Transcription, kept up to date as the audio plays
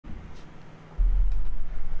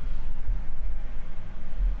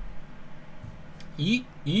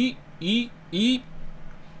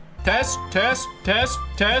Test, test, test,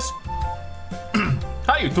 test.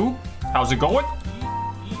 Hi, YouTube. How's it going?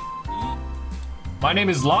 My name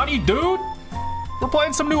is Lonnie, dude. We're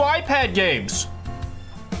playing some new iPad games.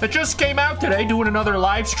 That just came out today, doing another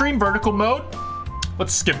live stream, vertical mode.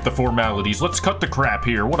 Let's skip the formalities. Let's cut the crap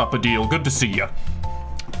here. What up a deal? Good to see ya.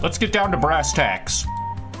 Let's get down to brass tacks.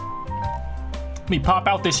 Let me pop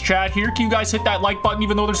out this chat here. Can you guys hit that like button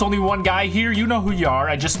even though there's only one guy here? You know who you are.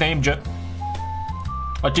 I just named you.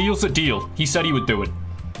 A deal's a deal. He said he would do it.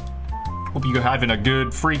 Hope you're having a good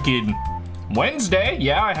freaking Wednesday.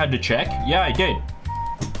 Yeah, I had to check. Yeah, I did.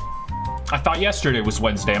 I thought yesterday was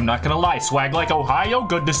Wednesday. I'm not gonna lie. Swag like Ohio.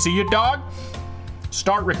 Good to see you, dog.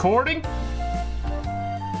 Start recording.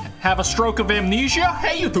 Have a stroke of amnesia.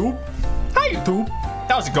 Hey, YouTube. Hey, YouTube.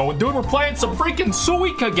 How's it going, dude? We're playing some freaking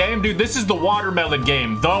Suika game, dude. This is the watermelon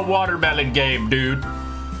game. The watermelon game, dude.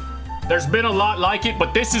 There's been a lot like it,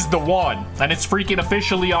 but this is the one. And it's freaking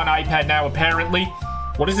officially on iPad now, apparently.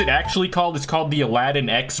 What is it actually called? It's called the ALADDIN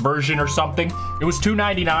X version or something. It was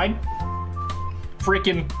 $2.99.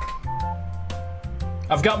 Freaking...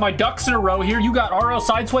 I've got my ducks in a row here. You got RL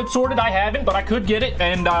Sideswipe sorted. I haven't, but I could get it.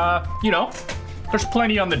 And, you know, there's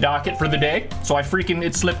plenty on the docket for the day. So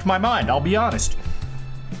it slipped my mind, I'll be honest.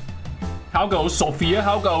 How goes Sophia?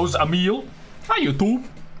 How goes Emil? Hi, YouTube.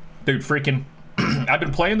 Dude, freaking... I've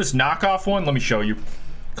been playing this knockoff one. Let me show you.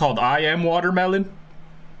 Called I Am Watermelon.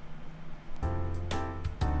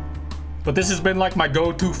 But this has been like my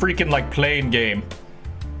go-to freaking like playing game.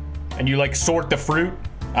 And you like sort the fruit.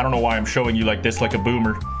 I don't know why I'm showing you like this like a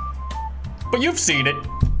boomer. But you've seen it.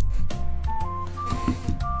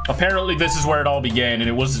 Apparently this is where it all began and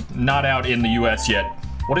it was not out in the US yet.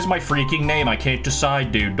 What is my freaking name? I can't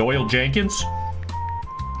decide, dude. Doyle Jenkins?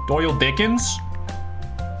 Doyle Dickens?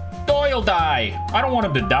 Doyle die! I don't want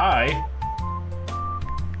him to die.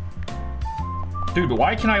 Dude, but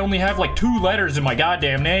why can I only have like 2 letters in my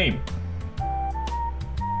goddamn name?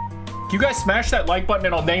 You guys smash that like button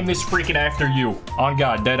and I'll name this freaking after you. On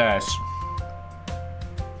God, dead ass.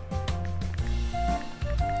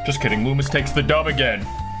 Just kidding, Loomis takes the dub again.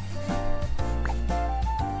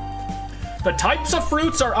 The types of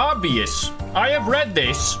fruits are obvious. I have read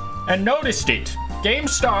this and noticed it. Game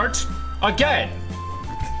starts again.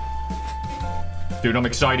 Dude, I'm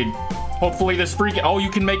excited. Hopefully this freaking... Oh, you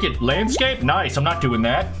can make it landscape? Nice, I'm not doing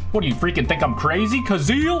that. What do you freaking think I'm crazy?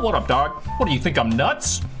 Kazeel? What up, dog? What do you think I'm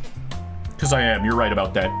nuts? Because I am, you're right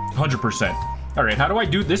about that. 100%. Alright, how do I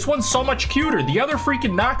do... This one's so much cuter. The other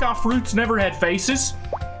freaking knockoff fruits never had faces.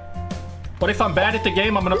 But if I'm bad at the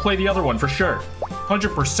game, I'm gonna play the other one for sure.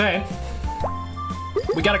 100%.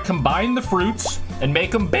 We gotta combine the fruits and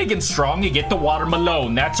make them big and strong to get the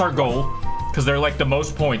watermelon. That's our goal. Because they're like the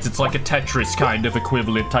most points. It's like a Tetris kind of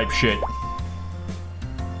equivalent type shit.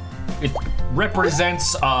 It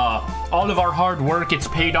represents all of our hard work. It's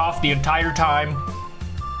paid off the entire time.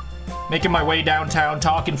 Making my way downtown,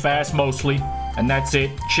 talking fast mostly. And that's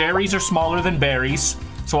it. Cherries are smaller than berries.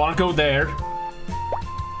 So I'll go there.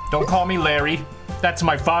 Don't call me Larry. That's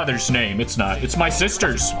my father's name. It's not. It's my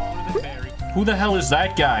sister's. Who the hell is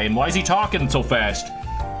that guy? And why is he talking so fast?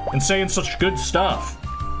 And saying such good stuff?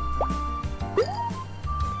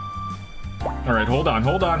 Alright, hold on,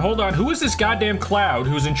 hold on, hold on. Who is this goddamn cloud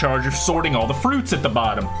who's in charge of sorting all the fruits at the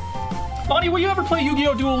bottom? Lonnie, will you ever play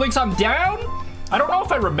Yu-Gi-Oh! Duel Links? I'm down? I don't know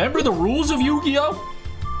if I remember the rules of Yu-Gi-Oh!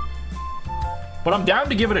 But I'm down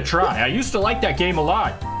to give it a try. I used to like that game a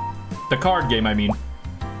lot. The card game, I mean.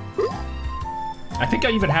 I think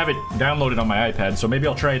I even have it downloaded on my iPad, so maybe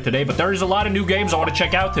I'll try it today. But there's a lot of new games I want to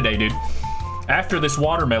check out today, dude. After this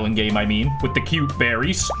watermelon game, I mean, with the cute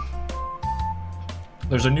berries.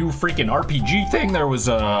 There's a new freaking RPG thing. There was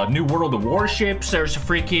a new World of Warships. There's a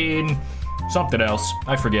freaking something else.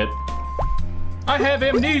 I forget. I have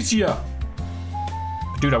amnesia.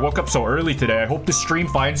 Dude, I woke up so early today. I hope the stream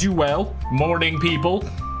finds you well. Morning, people.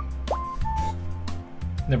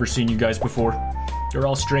 Never seen you guys before. You're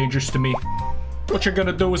all strangers to me. What you're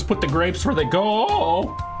gonna do is put the grapes where they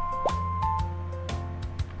go.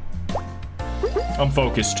 I'm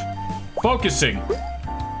focused. Focusing.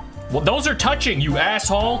 Well, those are touching, you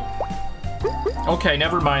asshole. Okay,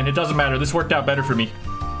 never mind. It doesn't matter. This worked out better for me.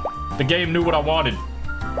 The game knew what I wanted.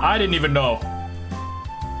 I didn't even know.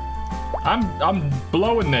 I'm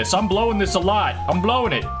blowing this. I'm blowing this a lot. I'm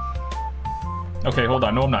blowing it. Okay, hold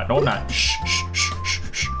on. No, I'm not. No, I'm not. Shh, shh, shh, shh,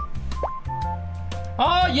 shh.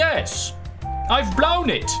 Ah, yes. I've blown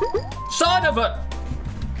it. Son of a...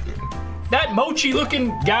 That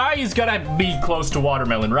mochi-looking guy is gonna be close to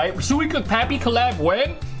watermelon, right? Suika Pappy collab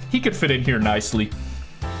when? He could fit in here nicely.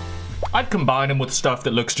 I'd combine him with stuff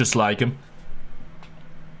that looks just like him.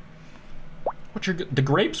 The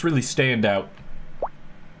grapes really stand out.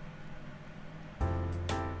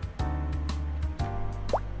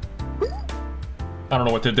 I don't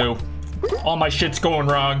know what to do. All my shit's going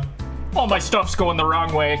wrong. All my stuff's going the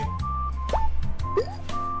wrong way.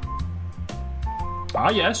 Ah,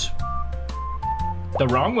 yes. The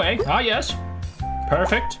wrong way. Ah, yes.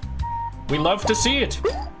 Perfect. We love to see it.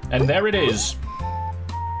 And there it is.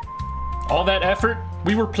 All that effort,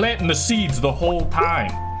 we were planting the seeds the whole time.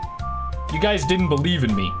 You guys didn't believe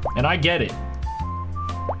in me, and I get it.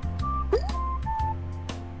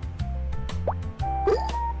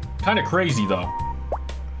 Kind of crazy, though.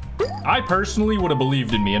 I personally would have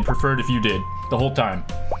believed in me and preferred if you did, the whole time.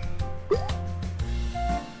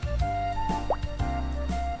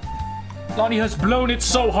 Lonnie has blown it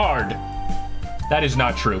so hard. That is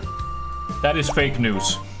not true. That is fake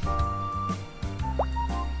news.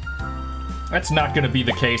 That's not gonna be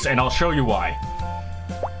the case, and I'll show you why.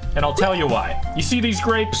 And I'll tell you why. You see these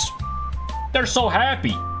grapes? They're so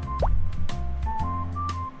happy.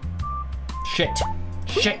 Shit.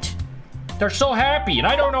 Shit. They're so happy, and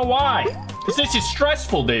I don't know why. Because this is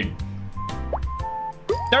stressful, dude.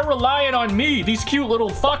 They're relying on me, these cute little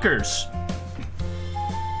fuckers.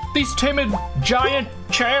 These timid, giant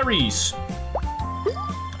cherries.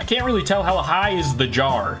 I can't really tell how high is the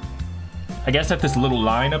jar. I guess at this little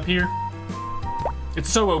line up here. It's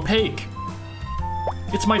so opaque.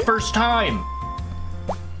 It's my first time.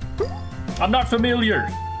 I'm not familiar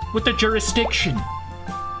with the jurisdiction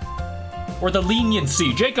or the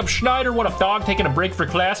leniency. Jacob Schneider, what up, dog? Taking a break for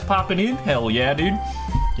class, popping in? Hell yeah, dude.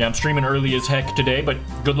 Yeah, I'm streaming early as heck today, but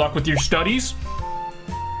good luck with your studies.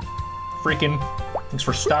 Freaking, thanks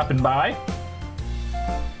for stopping by.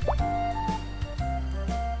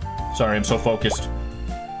 Sorry, I'm so focused.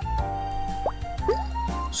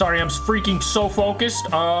 Sorry, I'm freaking so focused.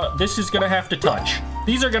 This is gonna have to touch.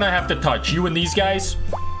 These are gonna have to touch. You and these guys,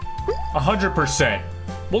 100%.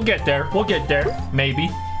 We'll get there. We'll get there. Maybe.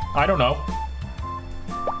 I don't know.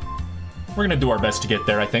 We're gonna do our best to get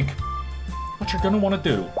there, I think. What you're gonna want to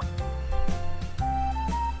do.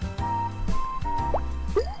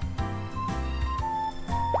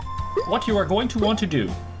 What you are going to want to do.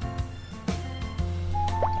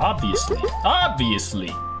 Obviously. Obviously.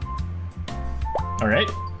 Alright.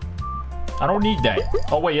 I don't need that.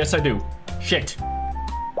 Oh, wait, yes, I do. Shit.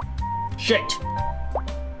 Shit.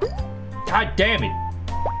 God damn it.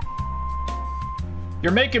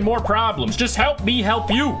 You're making more problems. Just help me help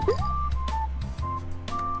you.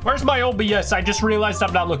 Where's my OBS? I just realized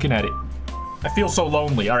I'm not looking at it. I feel so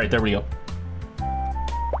lonely. All right, there we go.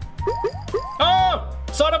 Oh,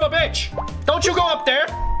 son of a bitch. Don't you go up there.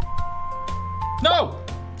 No.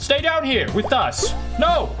 Stay down here with us.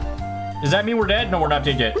 No. Does that mean we're dead? No, we're not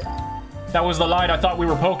dead yet. That was the line I thought we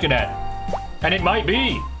were poking at. And it might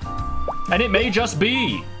be. And it may just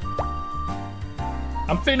be.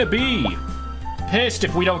 I'm finna be pissed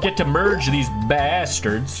if we don't get to merge these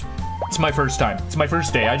bastards. It's my first time. It's my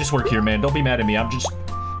first day. I just work here, man. Don't be mad at me. I'm just...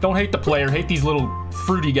 Don't hate the player. Hate these little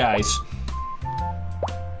fruity guys.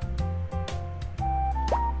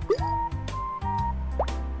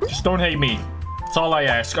 Just don't hate me. That's all I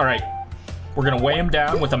ask. All right. We're gonna weigh him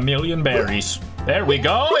down with 1,000,000 berries. There we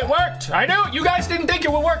go. It worked. I knew. You guys didn't think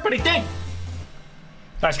it would work, but it did.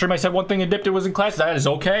 Last stream I said one thing and dipped it was in class. That is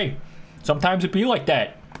okay. Sometimes it be like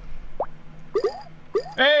that.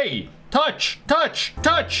 Hey! Touch! Touch!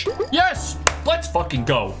 Touch! Yes! Let's fucking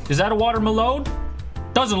go. Is that a watermelon?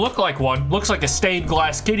 Doesn't look like one. Looks like a stained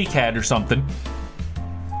glass kitty cat or something.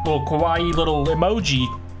 Little kawaii little emoji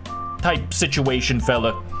type situation,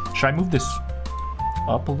 fella. Should I move this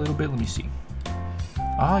up a little bit? Let me see.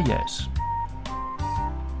 Ah, yes.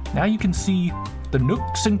 Now you can see the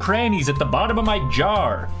nooks and crannies at the bottom of my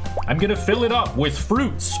jar. I'm gonna fill it up with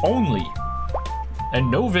fruits only.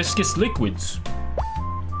 And no viscous liquids.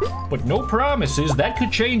 But no promises. That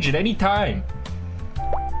could change at any time.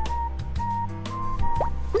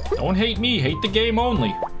 Don't hate me. Hate the game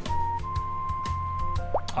only.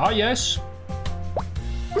 Ah, yes.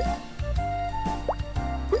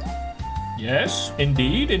 Yes,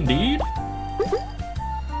 indeed, indeed.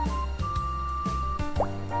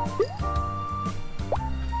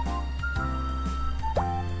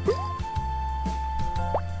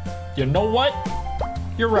 You know what?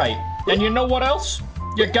 You're right. And you know what else?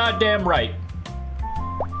 You're goddamn right.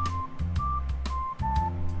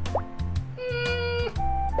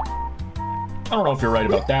 I don't know if you're right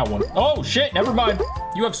about that one. Oh, shit, never mind.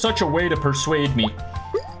 You have such a way to persuade me.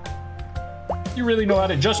 You really know how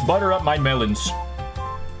to just butter up my melons.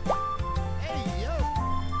 Hey, yo.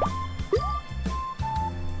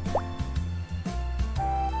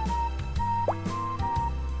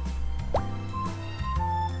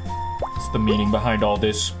 the meaning behind all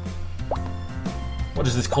this? What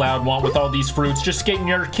does this cloud want with all these fruits? Just getting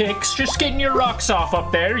your kicks, just getting your rocks off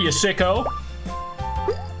up there, you sicko.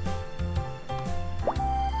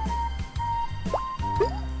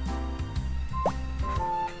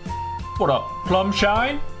 What up, Plum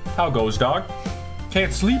Shine? How goes, dog?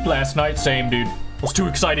 Can't sleep last night, same, dude. Was too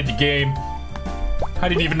excited to game. I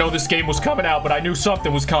didn't even know this game was coming out, but I knew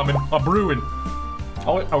something was coming. A brewing.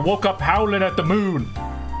 I woke up howling at the moon.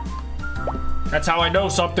 That's how I know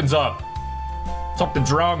something's up.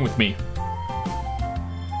 Something's wrong with me.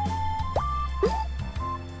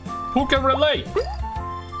 Who can relate?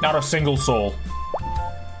 Not a single soul.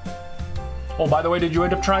 Oh, by the way, did you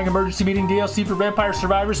end up trying Emergency Meeting DLC for Vampire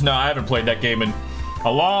Survivors? No, I haven't played that game in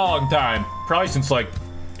a long time. Probably since, like,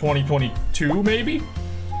 2022, maybe?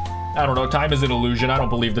 I don't know. Time is an illusion. I don't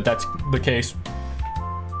believe that that's the case.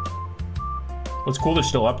 What's cool, they're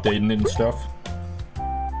still updating it and stuff.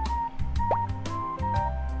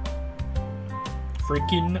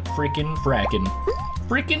 Frickin'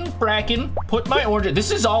 frackin'. Put my orange.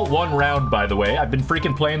 This is all one round, by the way. I've been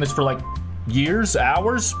freaking playing this for like years,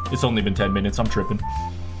 hours. It's only been 10 minutes. I'm tripping.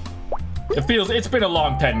 It's been a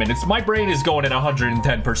long 10 minutes. My brain is going at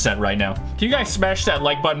 110% right now. Can you guys smash that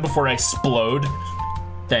like button before I explode?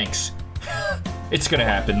 Thanks. It's gonna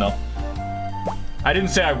happen though. I didn't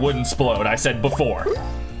say I wouldn't explode. I said before.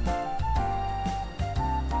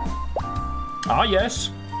 Ah,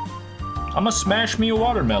 yes. I'ma smash me a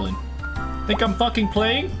watermelon. Think I'm fucking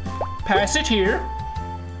playing? Pass it here.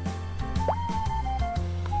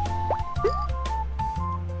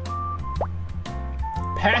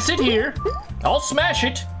 Pass it here. I'll smash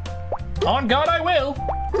it. On God, I will.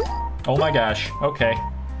 Oh my gosh. Okay.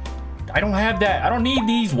 I don't have that. I don't need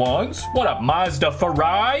these ones. What up, Mazda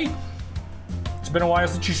Ferrari? It's been a while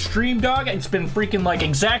since you streamed, dog. It's been freaking like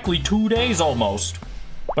exactly 2 days almost.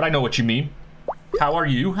 But I know what you mean. How are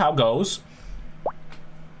you? How goes?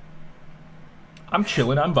 I'm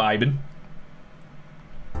chilling. I'm vibing.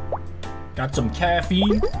 Got some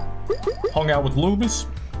caffeine. Hung out with Loomis.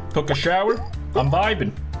 Took a shower. I'm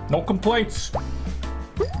vibing. No complaints.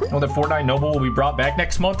 Know that Fortnite Noble will be brought back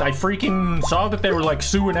next month. I freaking saw that they were like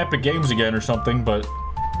suing Epic Games again or something, but...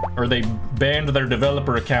 Or they banned their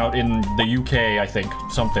developer account in the UK, I think.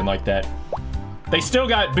 Something like that. They still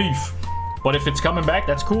got beef. But if it's coming back,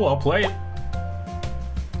 that's cool. I'll play it.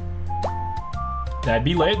 That'd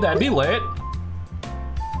be lit. That'd be lit.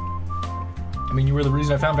 I mean, you were the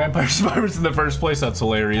reason I found Vampire Survivors in the first place. That's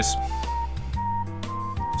hilarious.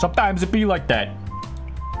 Sometimes it be like that.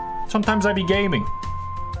 Sometimes I be gaming.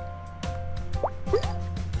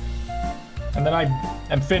 And then I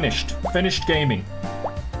am finished. Finished gaming.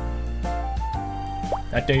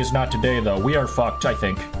 That day is not today, though. We are fucked, I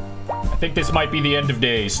think. I think this might be the end of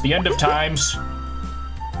days. The end of times.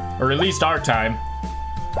 Or at least our time.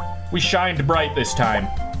 We shined bright this time.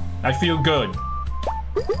 I feel good.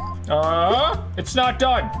 It's not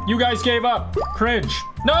done. You guys gave up. Cringe.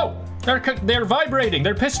 No! They're vibrating.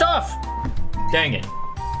 They're pissed off. Dang it.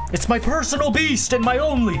 It's my personal beast and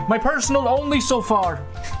my personal only so far.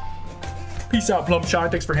 Peace out, Plumshine.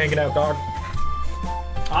 Thanks for hanging out, dog.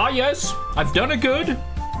 Ah, yes. I've done it good.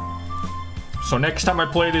 So next time I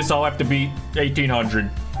play this, I'll have to beat 1800.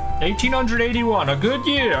 1881. A good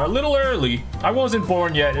year. A little early. I wasn't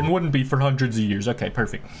born yet and wouldn't be for hundreds of years. Okay,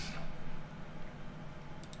 perfect.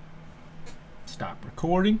 Stop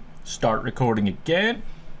recording. Start recording again.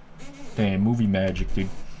 Damn, movie magic, dude.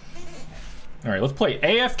 Alright, let's play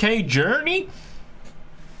AFK Journey.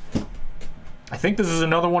 I think this is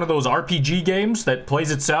another one of those RPG games that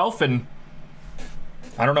plays itself, and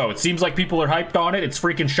I don't know, it seems like people are hyped on it. It's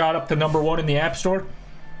freaking shot up to #1 in the App Store.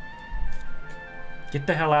 Get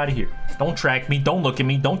the hell out of here. Don't track me, don't look at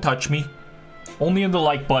me, don't touch me. Only in the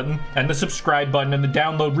like button, and the subscribe button, and the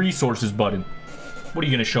download resources button. What are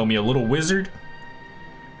you gonna show me, a little wizard?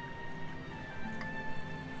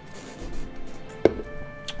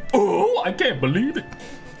 Oh, I can't believe it.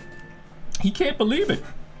 He can't believe it.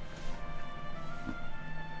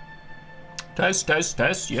 Test, test,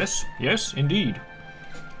 test. Yes, yes, indeed.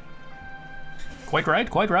 Quite right,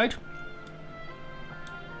 quite right.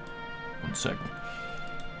 1 second.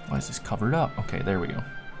 Why is this covered up? Okay, there we go.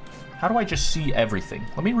 How do I just see everything?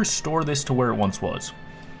 Let me restore this to where it once was.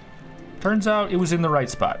 Turns out it was in the right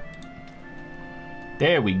spot.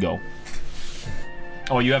 There we go.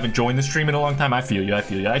 Oh, you haven't joined the stream in a long time? I feel you, I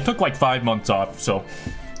feel you. I took like 5 months off, so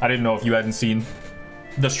I didn't know if you hadn't seen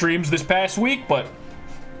the streams this past week, but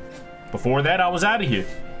before that, I was out of here.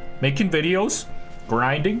 Making videos,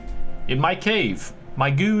 grinding, in my cave.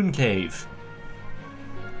 My goon cave.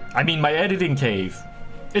 I mean, my editing cave.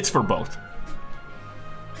 It's for both.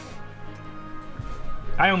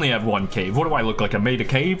 I only have one cave. What do I look like? I'm made of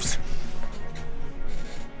caves?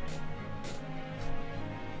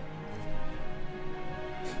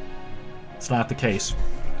 It's not the case.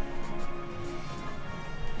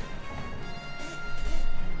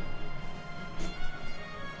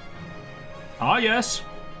 Ah, yes.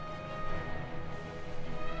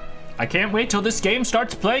 I can't wait till this game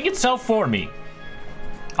starts playing itself for me.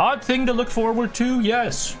 Odd thing to look forward to,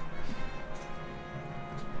 yes.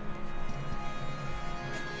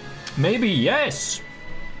 Maybe yes.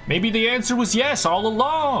 Maybe the answer was yes all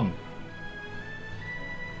along.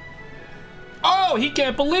 Oh, he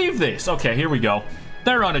can't believe this. Okay, here we go.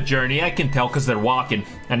 They're on a journey. I can tell because they're walking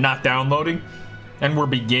and not downloading. And we're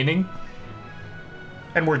beginning.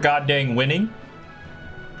 And we're goddamn winning.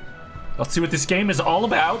 Let's see what this game is all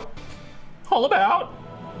about. All about.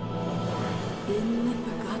 In the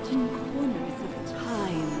forgotten corners of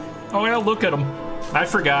time. Oh yeah, look at him. I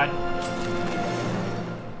forgot.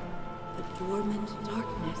 The dormant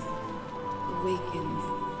darkness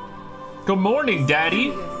awakens. Good morning,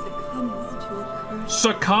 Daddy. Succumbs to a curse.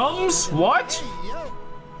 Succumbs? What?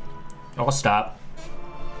 Oh, stop.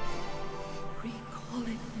 Recall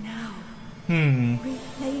it now. Hmm.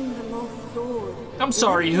 Reclaim the lost sword. I'm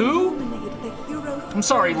sorry, who? Illuminate the hero's I'm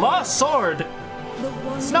sorry, lost sword? the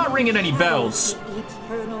one It's not ringing any who bells. has the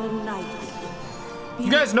eternal night.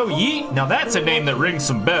 You guys know Yeet? Now that's a name that rings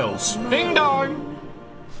some bells. Ding dong.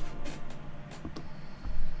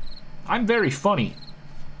 I'm very funny.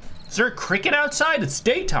 Is there a cricket outside? It's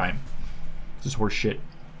daytime. This is horse shit.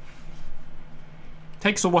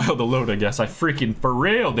 Takes a while to load, I guess. I freaking, for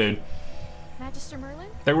real, dude. Magister Merlin?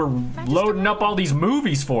 They were loading up all these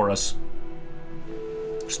movies for us.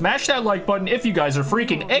 Smash that like button if you guys are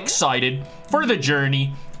freaking excited for the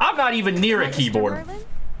journey. I'm not even near a Magister keyboard. Merlin?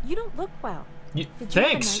 You don't look well. Did you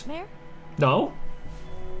Thanks. have a nightmare? No.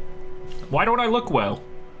 Why don't I look well?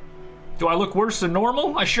 Do I look worse than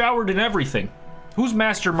normal? I showered and everything. Who's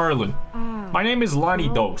Master Merlin? My name is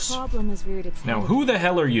lonniedos. Problem has reared its Now, head. who the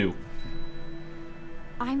hell are you?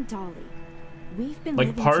 I'm Dolly. We've been Like,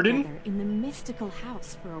 living pardon? together in the mystical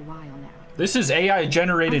house for a while now. This is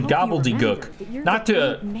AI-generated gobbledygook. Not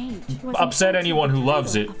to upset anyone who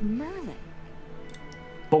loves it.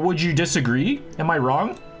 But would you disagree? Am I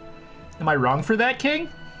wrong? Am I wrong for that, King?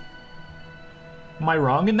 Am I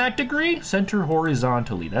wrong in that degree? Center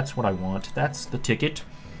horizontally. That's what I want. That's the ticket.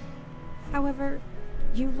 However,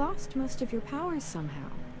 you lost most of your powers somehow.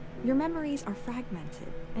 Your memories are fragmented,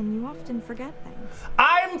 and you often forget things.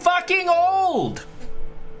 I'm fucking old!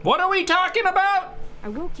 What are we talking about? I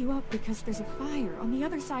woke you up because there's a fire on the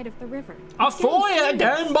other side of the river. A It's getting fire serious.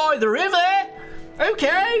 down by the river?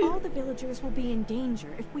 Okay. All the villagers will be in danger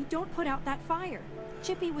if we don't put out that fire.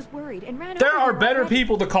 Chippy was worried and ran There over are there better already.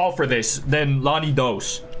 people to call for this than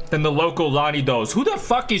lonniedos. Than the local lonniedos. Who the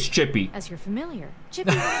fuck is Chippy? As you're familiar,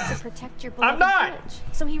 Chippy wanted to protect your I'm beloved not. village,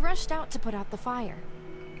 so he rushed out to put out the fire.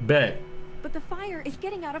 Bet. But the fire is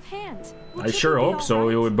getting out of hand. Will I Chippy sure be hope all so.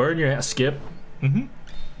 right? It would burn your ass, Skip. Mm-hmm.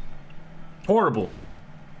 Horrible.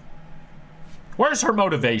 Where's her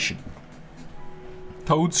motivation?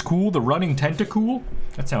 Toad School, the running tentacle?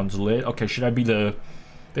 That sounds lit. Okay, should I be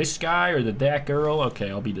this guy or that girl? Okay,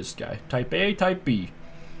 I'll be this guy. Type A, type B.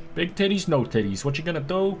 Big titties, no titties. What you gonna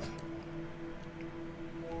do?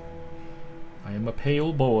 I am a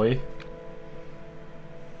pale boy.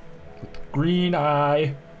 With green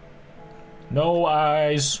eye. No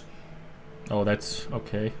eyes. Oh, that's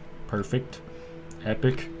okay. Perfect.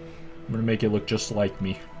 Epic. I'm gonna make it look just like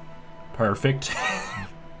me. Perfect.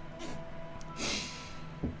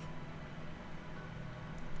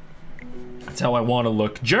 That's how I want to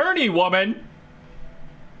look. Journey, woman!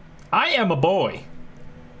 I am a boy.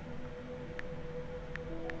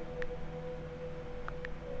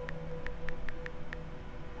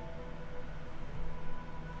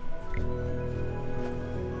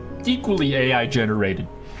 Equally AI generated.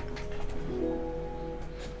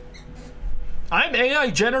 I'm AI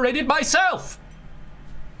generated myself!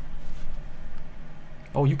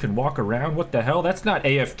 Oh, you can walk around? What the hell? That's not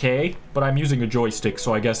AFK, but I'm using a joystick,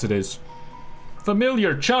 so I guess it is.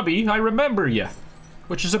 Familiar chubby, I remember ya.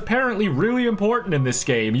 Which is apparently really important in this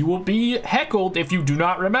game. You will be heckled if you do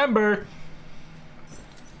not remember.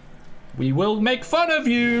 We will make fun of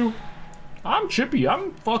you. I'm Chippy,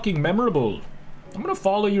 I'm fucking memorable. I'm gonna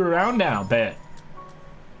follow you around now, bet.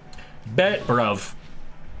 Bet, bruv.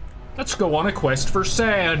 Let's go on a quest for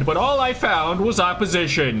sand, but all I found was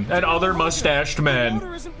opposition and other mustached men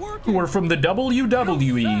who were from the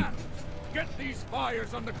WWE. Get these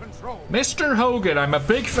fires under control. Mr. Hogan, I'm a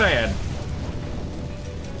big fan.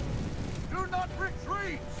 Do not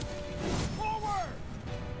retreat. Forward.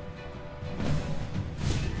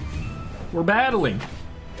 We're battling.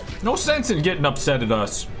 No sense in getting upset at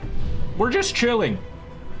us. We're just chilling.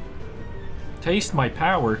 Taste my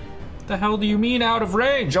power? What the hell do you mean out of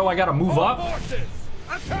range? Oh, I gotta move up? Forces,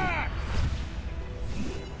 attack!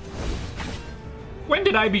 When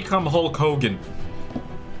did I become Hulk Hogan?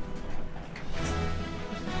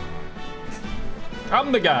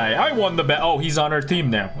 I'm the guy. I won the bet. Oh, he's on our team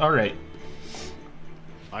now. All right.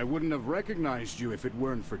 I wouldn't have recognized you if it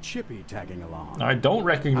weren't for Chippy tagging along. I don't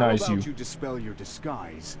recognize How about you. you dispel your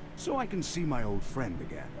disguise so I can see my old friend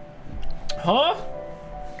again? Huh?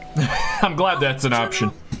 I'm glad that's an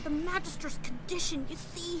option. The Magister's condition, you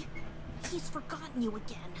see. He's forgotten you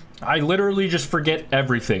again. I literally just forget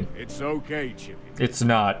everything. It's okay, Chippy. It's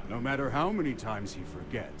not. No matter how many times he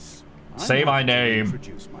forgets. Say my I'm happy to name.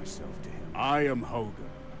 Introduce myself to him. I am Hogan,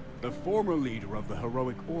 the former leader of the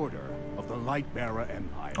heroic order of the Lightbearer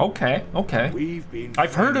Empire. Okay, okay. We've been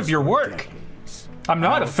I've heard of friends your for work. decades. I'm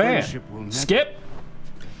not Our a fan. friendship will never- Skip.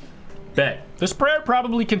 Bet. This prayer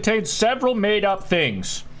probably contains several made-up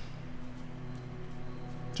things.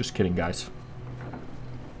 Just kidding, guys.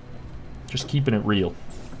 Just keeping it real.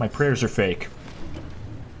 My prayers are fake.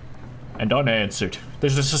 And unanswered.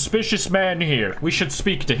 There's a suspicious man here. We should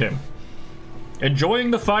speak to him. Enjoying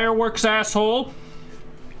the fireworks, asshole?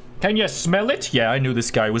 Can you smell it? Yeah, I knew this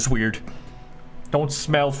guy was weird. Don't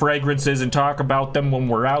smell fragrances and talk about them when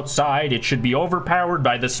we're outside. It should be overpowered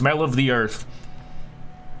by the smell of the earth.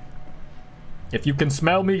 If you can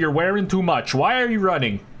smell me, you're wearing too much. Why are you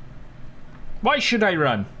running? Why should I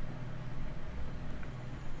run?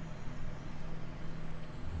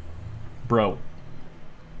 Bro.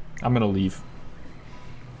 I'm gonna leave.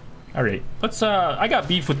 Alright, let's, I got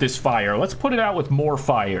beef with this fire. Let's put it out with more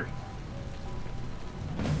fire.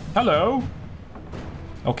 Hello?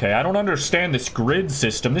 Okay, I don't understand this grid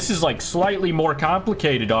system. This is like slightly more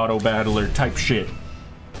complicated auto battler type shit.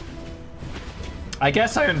 I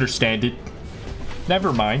guess I understand it.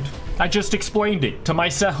 Never mind. I just explained it to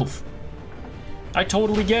myself. I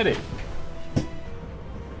totally get it.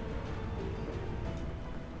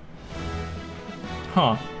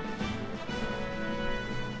 Huh.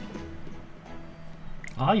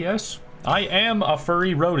 Ah, yes. I am a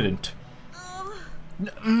furry rodent.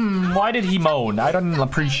 Why did he moan? I don't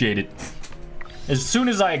appreciate it. As soon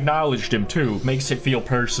as I acknowledged him, too, makes it feel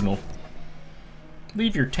personal.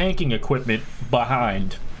 Leave your tanking equipment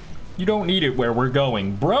behind. You don't need it where we're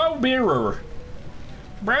going. Bro, mirror.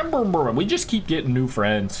 We just keep getting new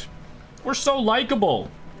friends. We're so likable.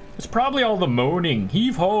 It's probably all the moaning.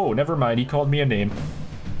 Heave ho. Never mind, he called me a name.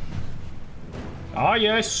 Ah,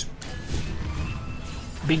 yes.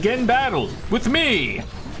 Begin battle with me,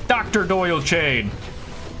 Dr. Doyle Chain.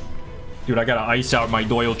 Dude, I gotta ice out my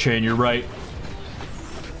Doyle Chain, you're right.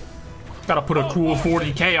 Gotta put a cool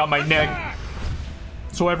 40k on my neck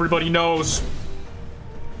so everybody knows.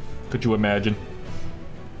 Could you imagine?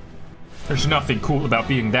 There's nothing cool about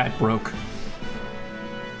being that broke.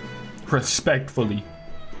 Respectfully.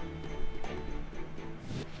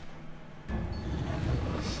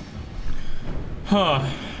 Huh.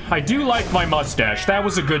 I do like my mustache. That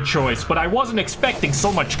was a good choice, but I wasn't expecting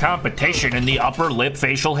so much competition in the upper lip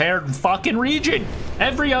facial hair fucking region.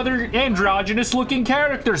 Every other androgynous looking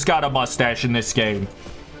character's got a mustache in this game.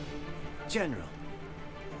 General.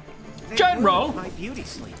 General? My beauty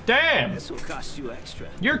sleep. Damn. This will cost you extra.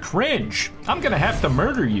 You're cringe. I'm gonna have to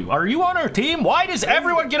murder you. Are you on our team? Why does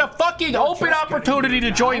everyone get a fucking open opportunity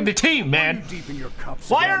to join the team, man? Deep in your cups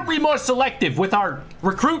Why again. aren't we more selective with our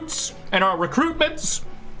recruits and our recruitments?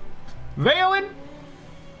 Valen?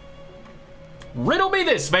 Riddle me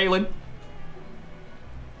this, Valen.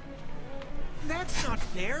 That's not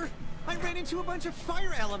fair. I ran into a bunch of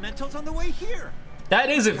fire elementals on the way here. That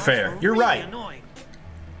isn't Guys fair. were You're really right. Annoying.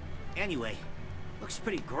 Anyway, looks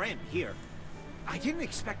pretty grim here. I didn't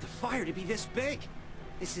expect the fire to be this big.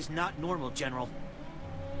 This is not normal, General.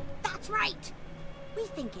 That's right. We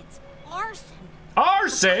think it's arson.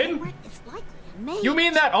 Arson? Culprit is likely a mage. You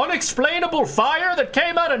mean that unexplainable fire that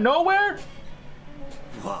came out of nowhere?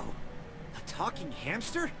 Whoa, a talking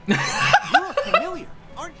hamster? You're a familiar,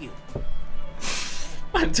 aren't you?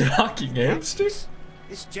 A talking hamster?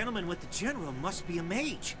 This gentleman with the General must be a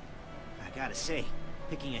mage. I gotta say,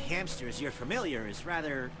 picking a hamster as your familiar is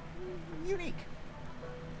rather unique.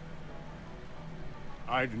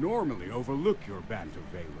 I'd normally overlook your banter,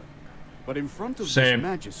 Valen, but in front of Same. this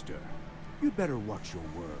Magister, you'd better watch your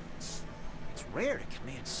words. It's rare to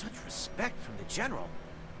command such respect from the General.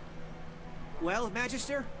 Well,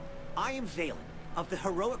 Magister, I am Valen, of the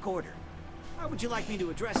Heroic Order. How would you like me to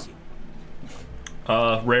address you?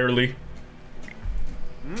 Rarely.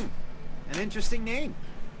 An interesting name.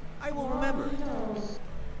 I will remember it.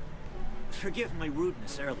 forgive my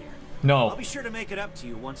rudeness earlier. No. I'll be sure to make it up to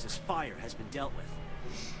you once this fire has been dealt with.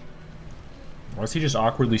 Why was he just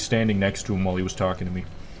awkwardly standing next to him while he was talking to me?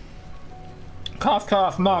 Cough,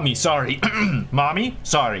 cough, mommy, sorry. Mommy,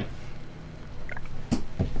 sorry.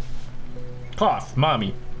 Cough,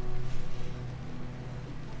 mommy.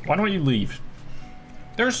 Why don't you leave?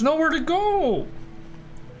 There's nowhere to go.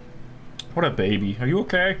 What a baby. Are you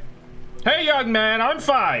okay? Hey, young man, I'm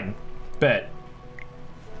fine. Bet.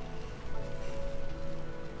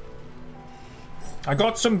 I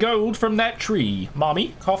got some gold from that tree.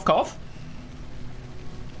 Mommy, cough, cough.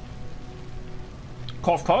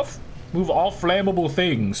 Cough, cough. Move all flammable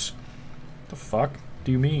things. The fuck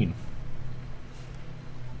do you mean?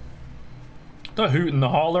 The hoot and the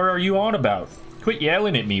holler are you on about? Quit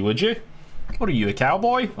yelling at me, would you? What are you, a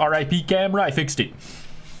cowboy? R.I.P. camera, I fixed it.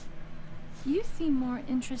 You seem more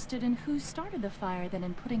interested in who started the fire than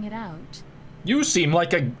in putting it out. You seem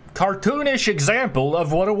like a cartoonish example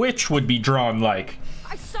of what a witch would be drawn like.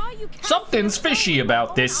 I saw you. Something's fishy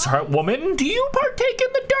about this woman. Do you partake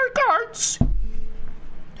in the dark arts?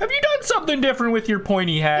 Have you done something different with your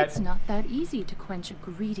pointy hat? It's not that easy to quench a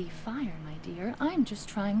greedy fire, my dear. I'm just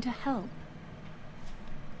trying to help.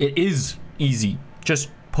 It is easy. Just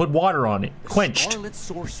put water on it. Quenched.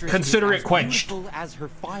 Consider it quenched. As her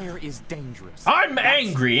fire is dangerous. I'm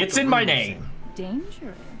angry. It's in my name.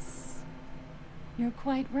 Dangerous. You're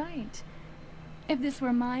quite right. If this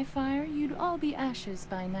were my fire, you'd all be ashes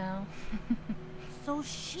by now. So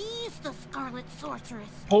she's the Scarlet Sorceress.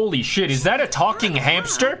 Holy shit, is that a talking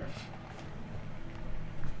hamster?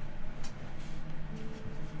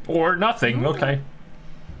 Or nothing, okay.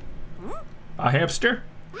 A hamster?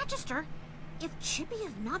 Magister, if Chippy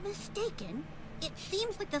is not mistaken, it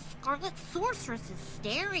seems like the Scarlet Sorceress is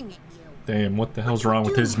staring at you. Damn, what the hell's wrong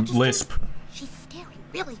with his lisp? She's staring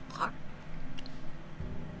really hard.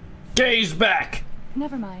 Gaze back!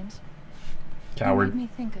 Never mind. Coward. You made me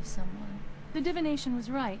think of someone. The divination was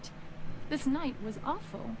right. This night was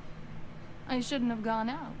awful. I shouldn't have gone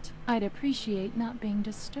out. I'd appreciate not being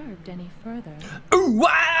disturbed any further. Ooh,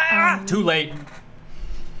 ah! Too late.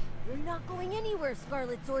 You're not going anywhere,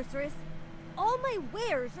 Scarlet Sorceress. All my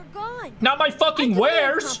wares are gone. Not my fucking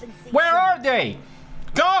wares! Where are they?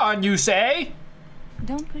 Gone, you say?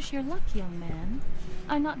 Don't push your luck, young man.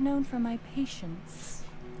 I'm not known for my patience.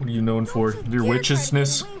 What are you known for? Your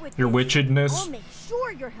witchedness? Your witchedness? I'll make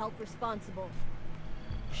sure you're held responsible.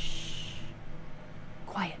 Shh.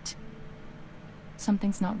 Quiet.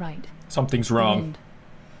 Something's not right. Something's wrong.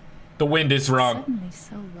 The wind is wrong. Suddenly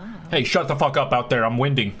so loud. Hey, shut the fuck up out there. I'm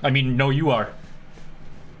winding. I mean, no, you are.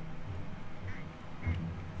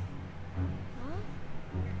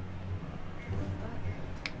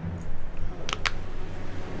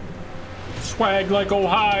 Swag like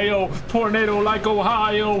Ohio, tornado like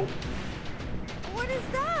Ohio. What is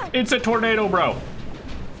that? It's a tornado, bro.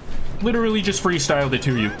 Literally just freestyled it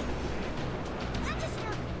to you.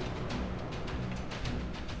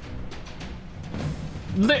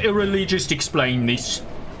 Literally just explain this.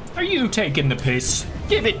 Are you taking the piss?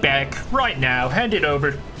 Give it back right now. Hand it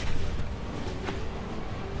over.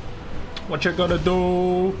 What you gonna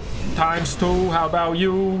do? ×2. How about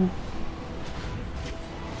you?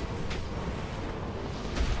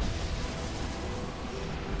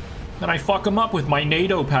 Then I fuck him up with my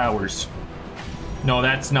NATO powers. No,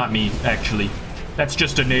 that's not me, actually. That's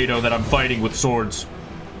just a NATO that I'm fighting with swords.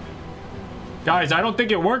 Guys, I don't think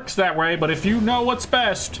it works that way, but if you know what's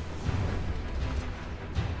best.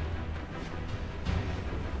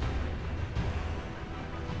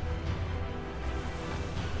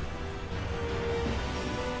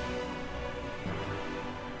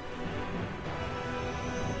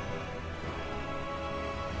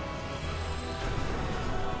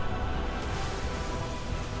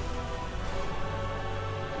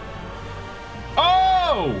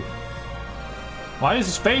 Why does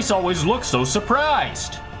his face always look so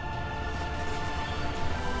surprised?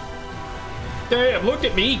 Damn, look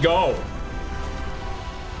at me go.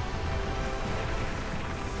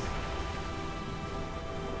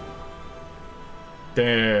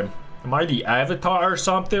 Damn. Am I the Avatar or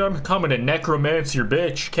something? I'm becoming a necromancer,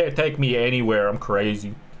 bitch. Can't take me anywhere. I'm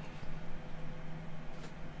crazy.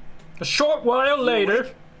 A short while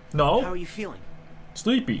later. No. How are you feeling?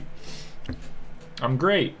 Sleepy. I'm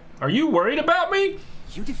great. Are you worried about me?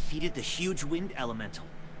 You defeated the huge wind elemental,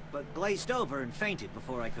 but glazed over and fainted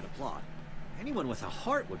before I could applaud. Anyone with a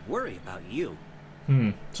heart would worry about you.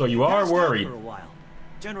 So you are Passed out worried. for a while.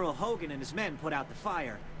 General Hogan and his men put out the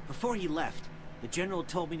fire. Before he left, the general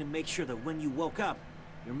told me to make sure that when you woke up,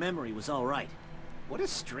 your memory was all right. What a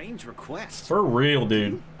strange request. For real,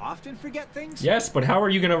 dude. Often forget things? Yes, but how are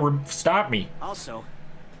you gonna stop me? Also,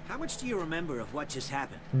 how much do you remember of what just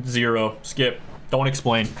happened? 0. Skip. Don't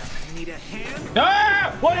explain. Need a hand?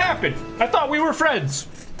 Ah! What happened? I thought we were friends.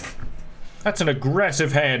 That's an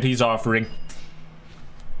aggressive hand he's offering.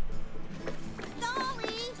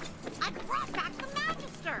 Lonnie! I brought back the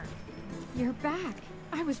Magister! You're back.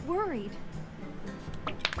 I was worried.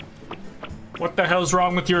 What the hell's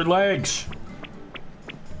wrong with your legs?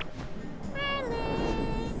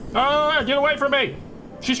 Ah, get away from me!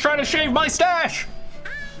 She's trying to shave my stash!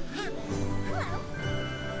 Hello.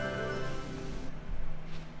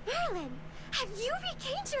 Merlin, have you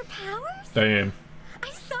regained your powers? Damn.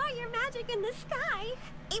 I saw your magic in the sky.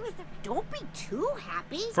 It was Don't be too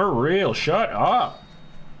happy. For real, shut up.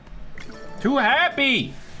 Too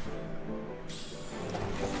happy!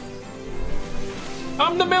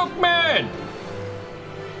 I'm the milkman!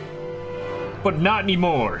 But not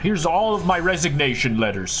anymore. Here's all of my resignation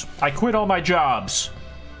letters. I quit all my jobs.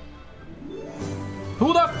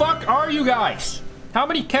 Who the fuck are you guys? How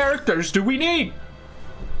many characters do we need?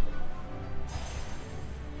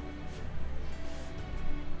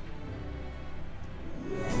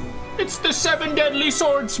 It's the 7 Deadly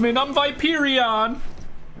Swordsmen. I'm Viperion.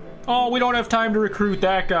 Oh, we don't have time to recruit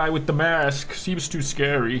that guy with the mask. Seems too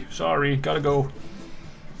scary. Sorry, gotta go.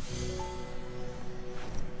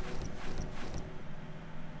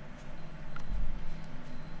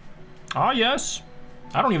 Ah, yes.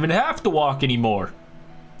 I don't even have to walk anymore.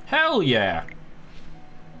 Hell yeah.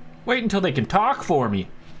 Wait until they can talk for me.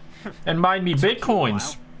 And mine me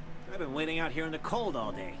bitcoins. I've been waiting out here in the cold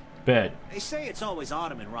all day. Bet. They say it's always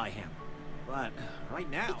autumn in Ryham. But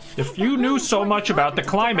right now... If you knew so much about the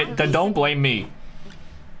climate, then don't blame me.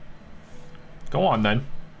 Go on, then.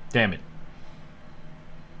 Damn it.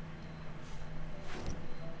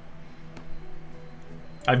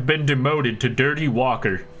 I've been demoted to Dirty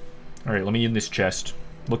Walker. Alright, let me in this chest.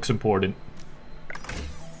 Looks important.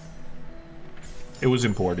 It was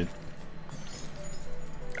important.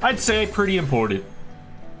 I'd say pretty important.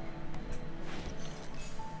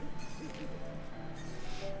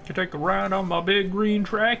 You take a ride on my big green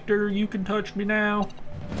tractor, you can touch me now.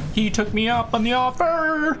 He took me up on the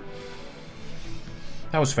offer.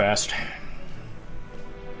 That was fast.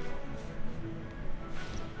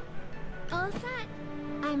 All set.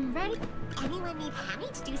 I'm ready. Anyone need Hammy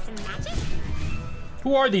to do some magic?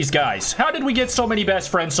 Who are these guys? How did we get so many best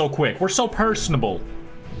friends so quick? We're so personable.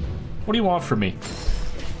 What do you want from me?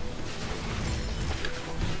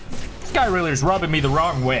 This guy really is rubbing me the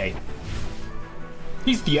wrong way.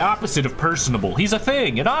 He's the opposite of personable. He's a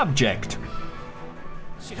thing, an object.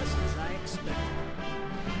 Just as I expected.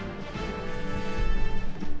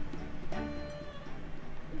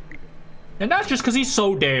 And that's just because he's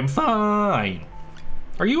so damn fine.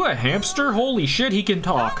 Are you a hamster? Holy shit, he can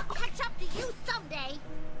talk. I'll catch up to you someday.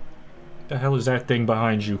 The hell is that thing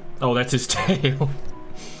behind you? Oh, that's his tail.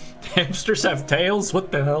 Hamsters have tails?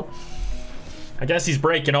 What the hell? I guess he's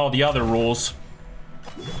breaking all the other rules.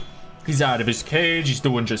 He's out of his cage. He's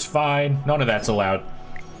doing just fine. None of that's allowed.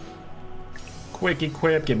 Quick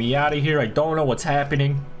equip. Get me out of here. I don't know what's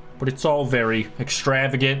happening, but it's all very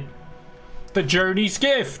extravagant. The journey's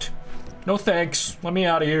gift. No thanks. Let me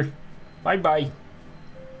out of here. Bye-bye.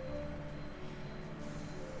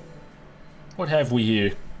 What have we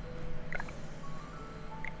here?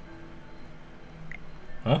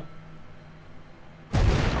 Huh?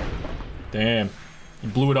 Damn. He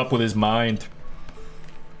blew it up with his mind.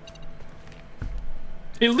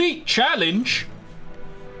 Elite challenge?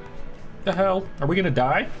 The hell? Are we gonna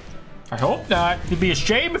die? I hope not. It'd be a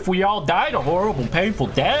shame if we all died a horrible, painful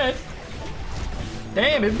death.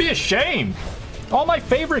 Damn, it'd be a shame. All my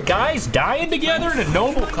favorite guys dying together in a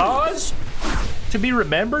noble cause? To be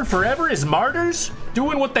remembered forever as martyrs?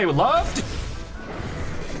 Doing what they loved?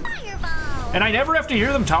 Fireball. And I never have to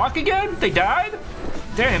hear them talk again? They died?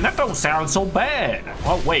 Damn, that don't sound so bad.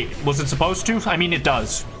 Oh, wait. Was it supposed to? I mean, it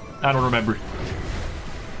does. I don't remember.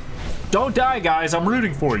 Don't die, guys. I'm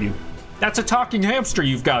rooting for you. That's a talking hamster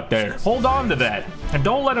you've got there. Hold on to that. And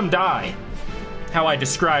don't let him die. How I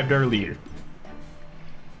described earlier.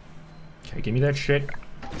 Okay, give me that shit.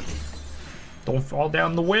 Don't fall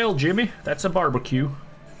down the well, Jimmy. That's a barbecue.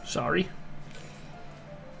 Sorry.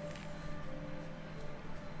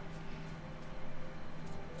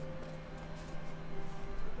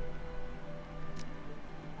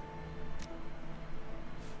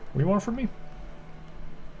 What do you want from me?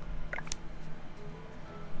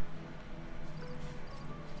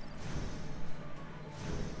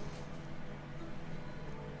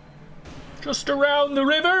 Just around the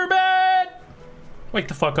river, man! Wake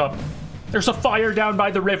the fuck up. There's a fire down by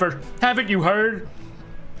the river. Haven't you heard?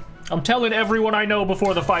 I'm telling everyone I know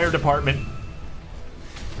before the fire department.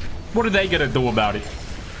 What are they gonna do about it?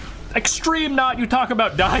 Extreme Knot, you talk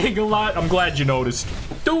about dying a lot. I'm glad you noticed.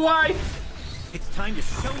 Do I? It's time to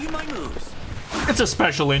show you my moves. It's a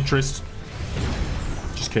special interest.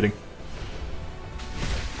 Just kidding.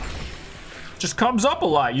 Just comes up a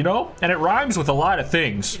lot, you know? And it rhymes with a lot of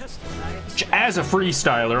things. As a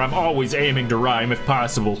freestyler, I'm always aiming to rhyme if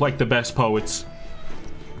possible, like the best poets.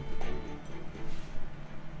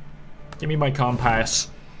 Give me my compass.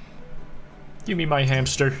 Give me my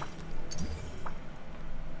hamster.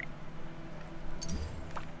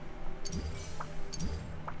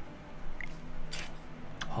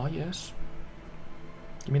 Oh, yes.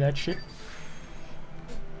 Give me that shit.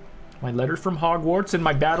 My letter from Hogwarts and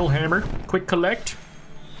my battle hammer. Quick collect.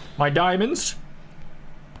 My diamonds.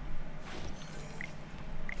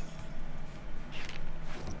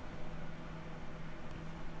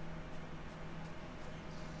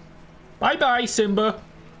 Bye-bye, Simba.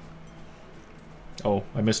 Oh,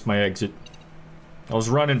 I missed my exit. I was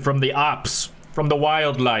running from the ops. From the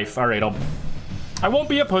wildlife. Alright, I won't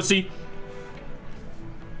be a pussy.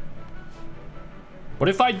 But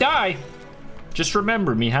if I die, just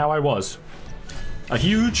remember me how I was. A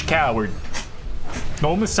huge coward.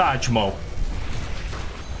 No misogymo.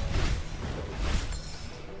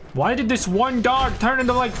 Why did this one dog turn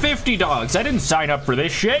into like 50 dogs? I didn't sign up for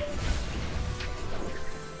this shit.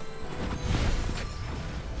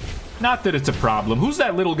 Not that it's a problem. Who's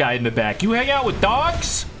that little guy in the back? You hang out with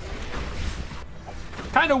dogs?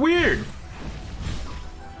 Kinda weird.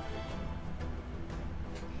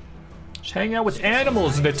 Just hang out with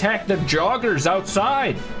animals and attack the joggers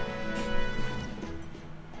outside.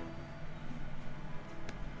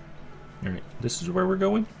 Alright, this is where we're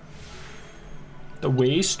going? The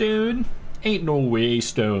Waystone? Ain't no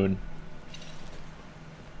Waystone.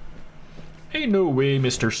 Ain't no way,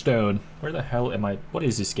 Mr. Stone. Where the hell am I? What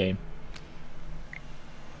is this game?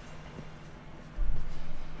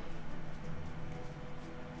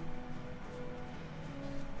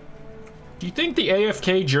 Do you think the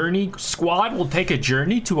AFK Journey squad will take a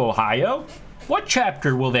journey to Ohio? What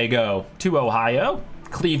chapter will they go? To Ohio?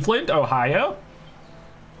 Cleveland, Ohio?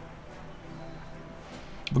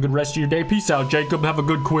 Have a good rest of your day. Peace out, Jacob. Have a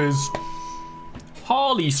good quiz.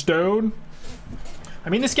 Hollystone. I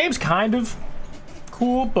mean, this game's kind of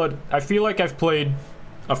cool, but I feel like I've played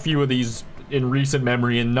a few of these in recent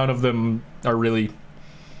memory, and none of them are really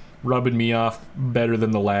rubbing me off better than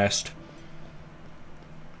the last.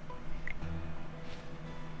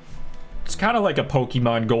 It's kind of like a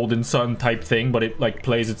Pokemon Golden Sun type thing, but it like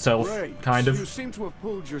plays itself kind of. You seem to have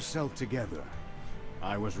pulled yourself together.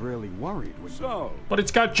 I was really worried when so. But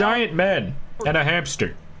it's got giant men and a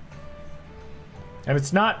hamster. And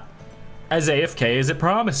it's not as AFK as it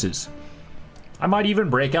promises. I might even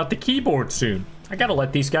break out the keyboard soon. I gotta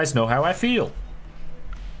let these guys know how I feel.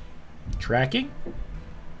 Tracking.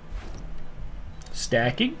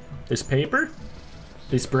 Stacking. This paper.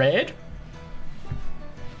 This bread.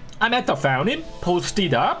 I'm at the fountain,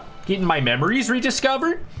 posted up, getting my memories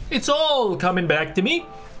rediscovered. It's all coming back to me.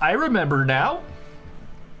 I remember now.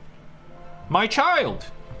 My child.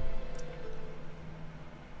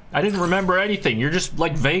 I didn't remember anything. You're just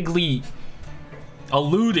like vaguely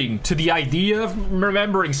alluding to the idea of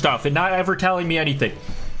remembering stuff and not ever telling me anything.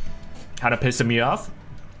 Kind of pissing me off.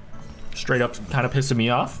 Straight up kind of pissing me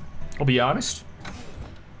off. I'll be honest.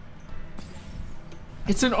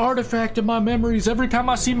 It's an artifact in my memories. Every time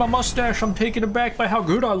I see my mustache, I'm taken aback by how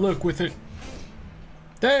good I look with it.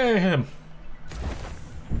 Damn.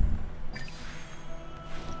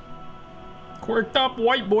 Quirked up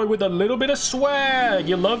white boy with a little bit of swag.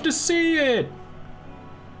 You love to see it.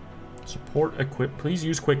 Support equip. Please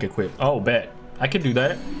use quick equip. Oh, bet. I can do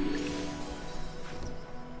that.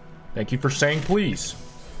 Thank you for saying please.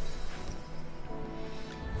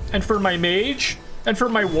 And for my mage. And for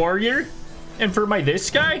my warrior. And for my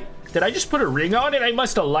this guy. Did I just put a ring on it? I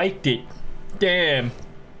must have liked it. Damn.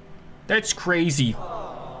 That's crazy.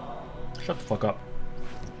 Shut the fuck up.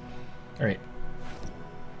 Alright.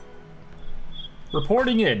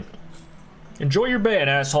 Reporting in. Enjoy your ban,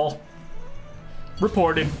 asshole.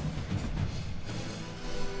 Reported.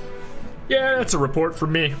 Yeah, that's a report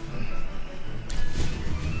from me.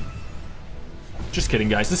 Just kidding,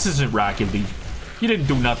 guys. This isn't Rocket League. You didn't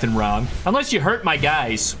do nothing wrong. Unless you hurt my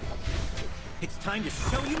guys. It's time to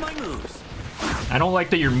show you my moves. I don't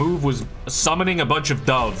like that your move was summoning a bunch of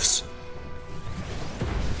doves.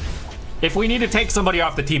 If we need to take somebody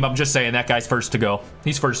off the team, I'm just saying that guy's first to go.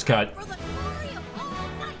 He's first cut.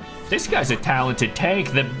 This guy's a talented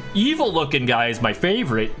tank. The evil-looking guy is my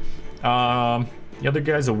favorite. The other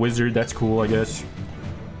guy's a wizard. That's cool, I guess.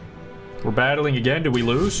 We're battling again. Did we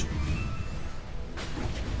lose?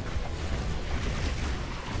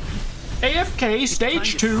 AFK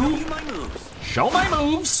Stage 2. Show my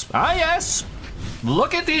moves. Ah, yes.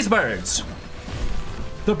 Look at these birds.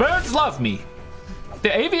 The birds love me.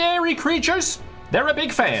 The aviary creatures, they're a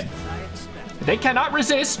big fan. They cannot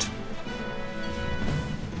resist.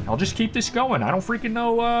 I'll just keep this going. I don't freaking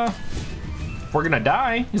know if we're gonna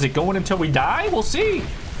die. Is it going until we die? We'll see.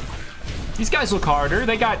 These guys look harder.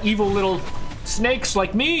 They got evil little snakes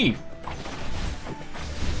like me.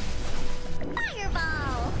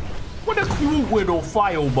 Fireball! What a cute little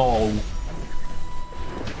fireball.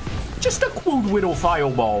 Just a cute little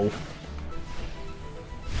fireball.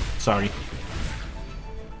 Sorry.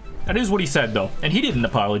 That is what he said, though. And he didn't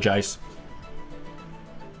apologize.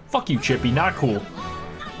 Fuck you, Chippy. Not cool.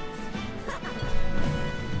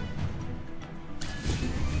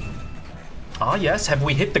 Ah, yes. Have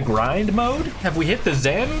we hit the grind mode? Have we hit the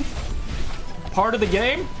Zen part of the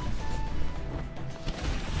game?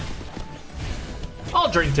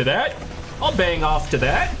 I'll drink to that. I'll bang off to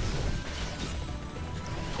that.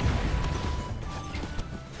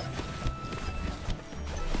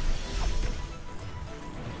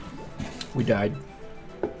 We died.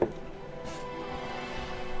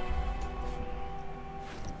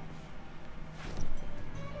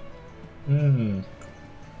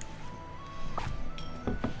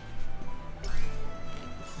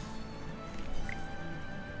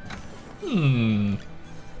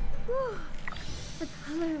 The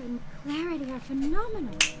color and clarity are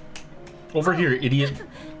phenomenal. Over here, idiot.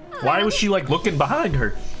 Why was she like looking behind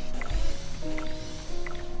her?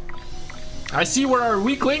 I see where our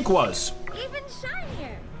weak link was. Even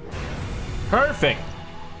shinier. Perfect.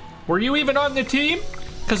 Were you even on the team?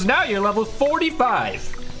 Because now you're level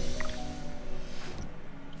 45.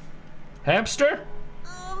 Hamster?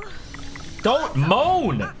 Don't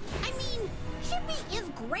moan. I mean, Chippy is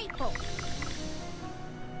grateful.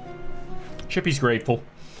 Chippy's grateful.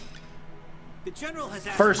 The general has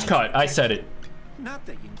asked First me cut, to I protect said you. it. Not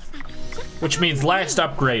that you. Which means last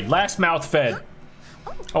upgrade, last mouth fed.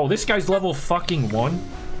 Oh, this guy's level fucking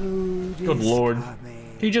 1. Good lord.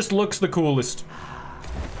 He just looks the coolest.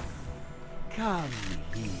 Come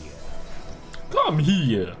here. Come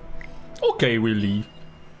here. Okay, Willie.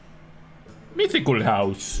 Mythical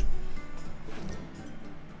house.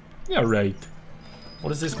 Yeah, right. What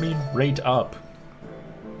does this mean? Rate up.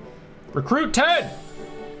 Recruit 10!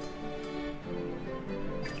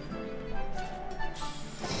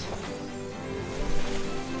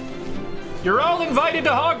 You're all invited to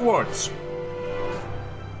Hogwarts!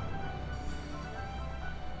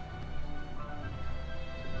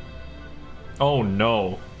 Oh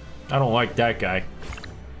no. I don't like that guy.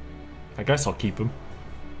 I guess I'll keep him.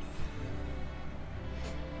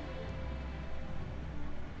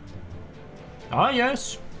 Ah,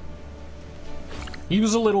 yes. He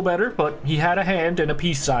was a little better, but he had a hand and a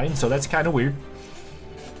peace sign, so that's kind of weird.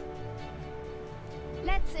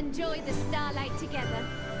 Let's enjoy the starlight together.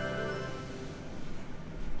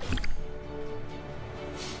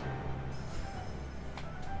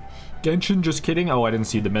 Genshin, just kidding. Oh, I didn't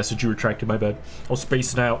see the message you retracted, my bad. I'll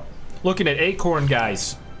space it out. Looking at Acorn,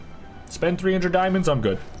 guys. Spend 300 diamonds, I'm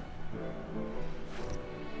good.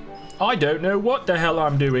 I don't know what the hell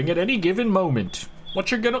I'm doing at any given moment. What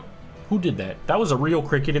you're gonna... Who did that? That was a real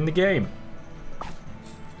cricket in the game.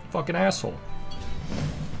 Fucking asshole.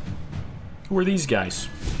 Who are these guys?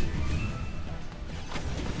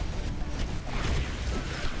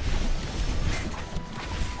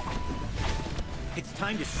 It's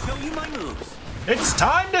time to show you my moves. It's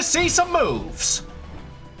time to see some moves.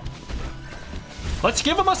 Let's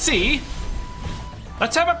give them a see.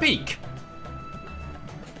 Let's have a peek.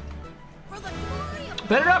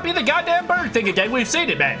 Better not be the goddamn bird thing again. We've seen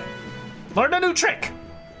it, man. Learn a new trick.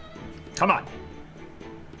 Come on.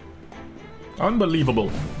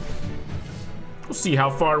 Unbelievable. We'll see how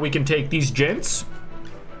far we can take these gents.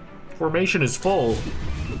 Formation is full.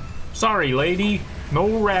 Sorry, lady.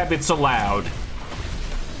 No rabbits allowed.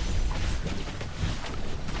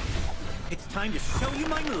 It's time to show you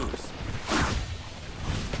my moves.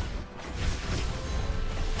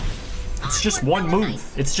 It's just one move.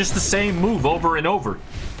 It's just the same move over and over.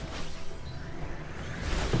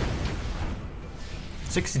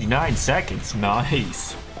 69 seconds.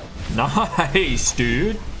 Nice. Nice,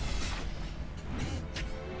 dude.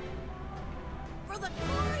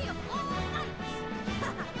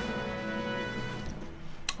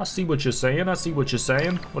 I see what you're saying. I see what you're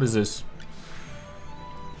saying. What is this?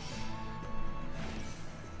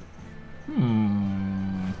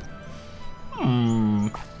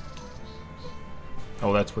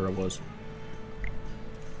 that's where I was.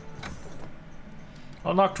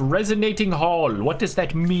 Unlocked resonating hall. What does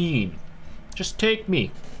that mean? Just take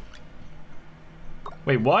me.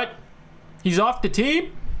 Wait, what? He's off the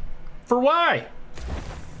team? For why?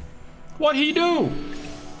 What'd he do?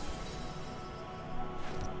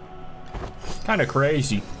 Kinda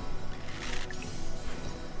crazy.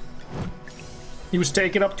 He was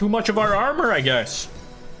taking up too much of our armor, I guess.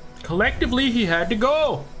 Collectively, he had to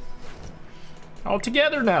go. All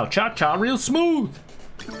together now. Cha-cha real smooth.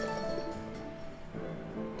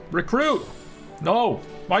 Recruit. No.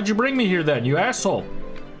 Why'd you bring me here then, you asshole?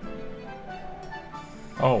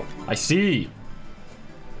 Oh, I see.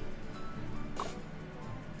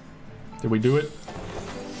 Did we do it?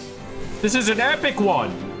 This is an epic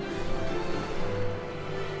one.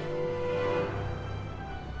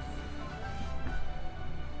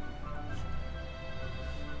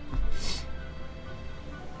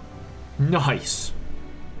 Nice.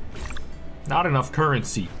 Not enough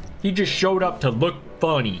currency. He just showed up to look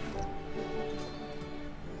funny.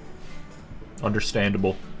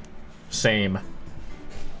 Understandable. Same.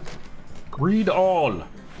 Read all.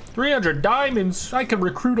 300 diamonds? I can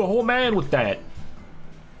recruit a whole man with that.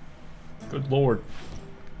 Good lord.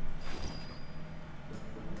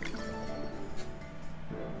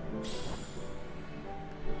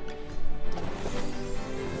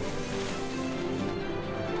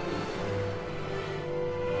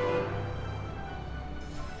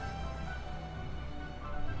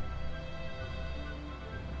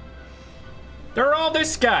 They're all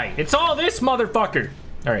this guy. It's all this motherfucker.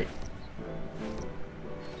 All right.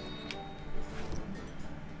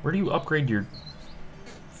 Where do you upgrade your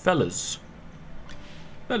fellas?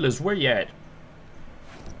 Fellas, where you at?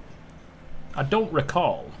 I don't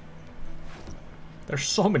recall. There's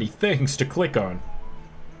so many things to click on.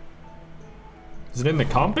 Is it in the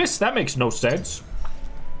compass? That makes no sense.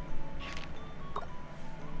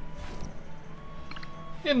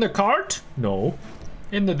 In the cart? No.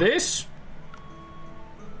 In the this?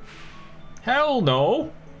 Hell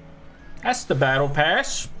no. That's the battle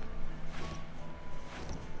pass.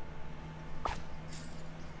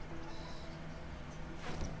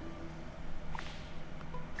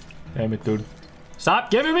 Damn it, dude. Stop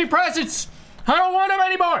giving me presents! I don't want them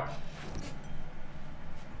anymore!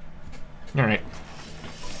 Alright.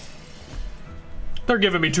 They're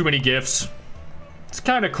giving me too many gifts. It's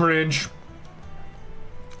kind of cringe.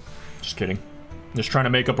 Just kidding. Just trying to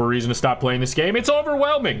make up a reason to stop playing this game. It's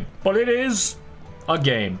overwhelming, but it is a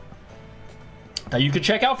game that you can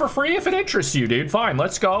check out for free if it interests you, dude. Fine,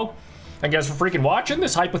 let's go. Thank you guys for freaking watching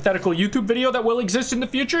this hypothetical YouTube video that will exist in the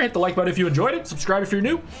future. Hit the like button if you enjoyed it. Subscribe if you're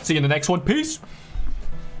new. See you in the next one. Peace.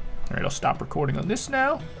 All right, I'll stop recording on this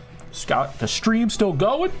now. Got the stream still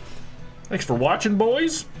going. Thanks for watching,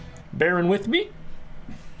 boys. Bearing with me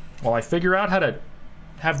while I figure out how to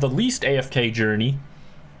have the least AFK journey.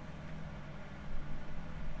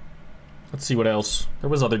 Let's see what else. There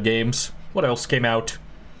was other games. What else came out?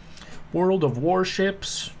 World of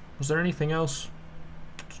Warships. Was there anything else?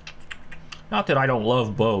 Not that I don't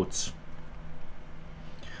love boats.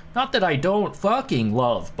 Not that I don't fucking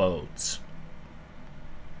love boats.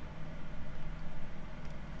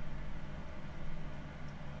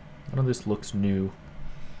 None of this looks new.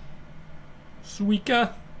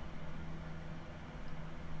 Suika.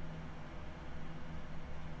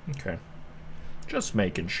 Okay. Just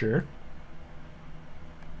making sure.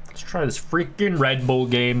 Let's try this freaking Red Bull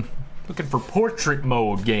game. Looking for portrait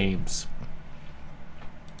mode games.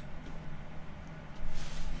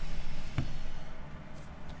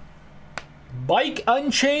 Bike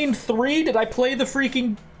Unchained 3? Did I play the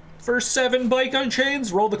freaking first 7 Bike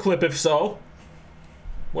Unchains? Roll the clip if so.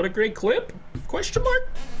 What a great clip? Question mark?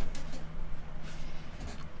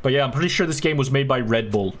 But yeah, I'm pretty sure this game was made by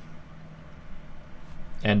Red Bull.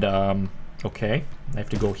 And, okay. I have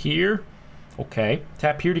to go here. Okay.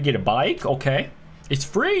 Tap here to get a bike. Okay. It's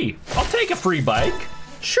free. I'll take a free bike.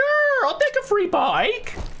 Sure, I'll take a free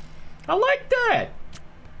bike. I like that.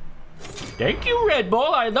 Thank you, Red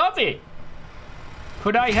Bull. I love it.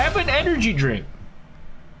 Could I have an energy drink?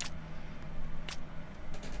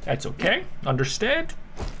 That's okay. Understand?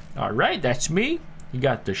 Alright, that's me. You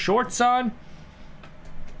got the shorts on.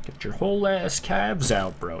 Get your whole ass calves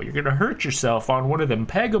out, bro. You're gonna hurt yourself on one of them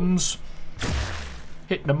pegums.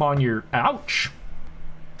 Hitting them on your... Ouch!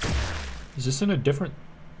 Is this in a different...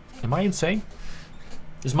 Am I insane?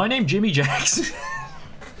 Is my name Jimmy Jackson?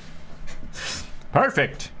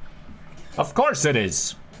 Perfect! Of course it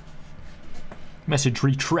is! Message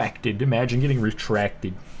retracted. Imagine getting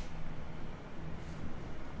retracted.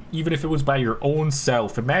 Even if it was by your own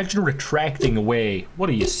self. Imagine retracting away. What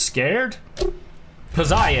are you, scared?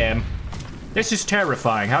 Because I am. This is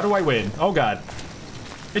terrifying. How do I win? Oh, God.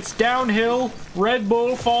 It's downhill. Red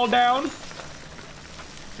Bull, fall down.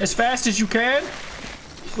 As fast as you can.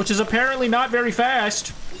 Which is apparently not very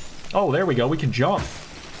fast. Oh, there we go. We can jump.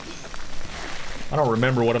 I don't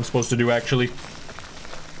remember what I'm supposed to do, actually.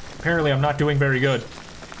 Apparently, I'm not doing very good.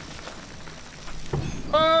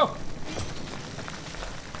 Oh!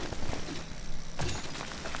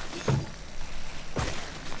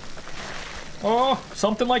 Oh,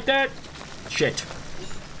 something like that? Shit.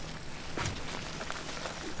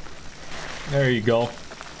 There you go.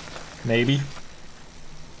 Maybe.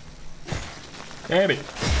 Damn it.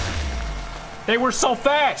 They were so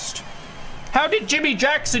fast! How did Jimmy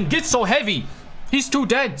Jackson get so heavy? He's too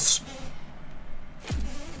dense.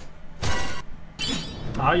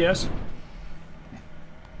 Ah, yes.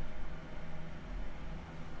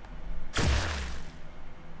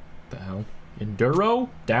 The hell? Enduro?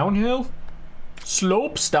 Downhill?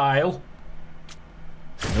 Slope style?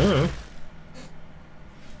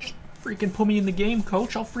 Freaking put me in the game,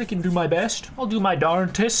 coach. I'll freaking do my best. I'll do my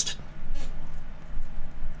darntest.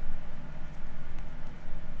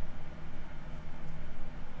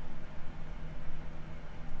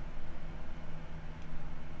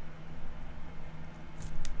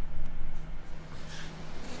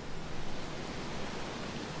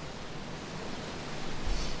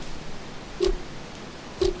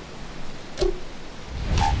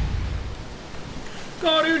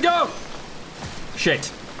 Go, dude, go!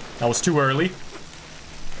 Shit. That was too early.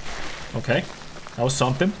 Okay. That was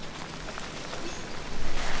something.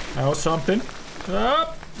 That was something.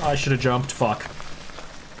 Oh, I should have jumped. Fuck.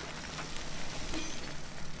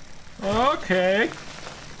 Okay.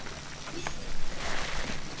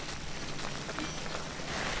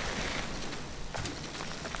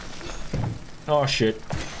 Oh, shit.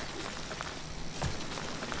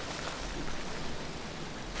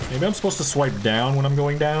 Maybe I'm supposed to swipe down when I'm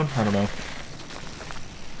going down? I don't know.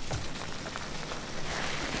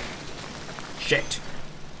 Shit.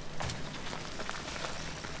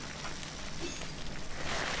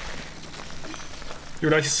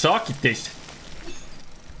 Dude, I suck at this.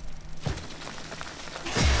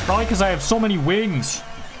 Probably because I have so many wings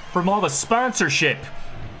from all the sponsorship.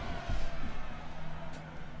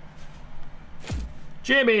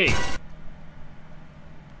 Jimmy!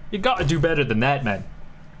 You gotta do better than that, man.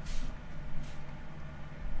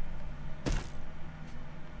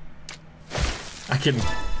 I can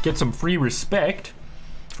get some free respect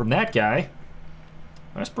from that guy.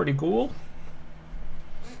 That's pretty cool.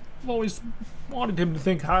 I've always wanted him to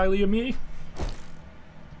think highly of me.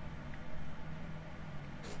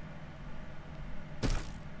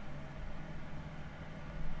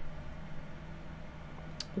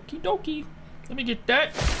 Okie dokie. Let me get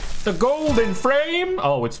that. The golden frame.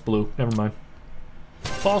 Oh, it's blue. Never mind.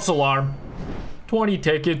 False alarm. 20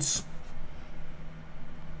 tickets.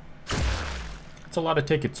 That's a lot of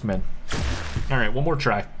tickets, man. Alright, one more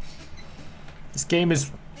try. This game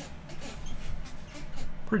is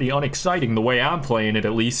pretty unexciting the way I'm playing it,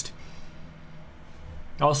 at least.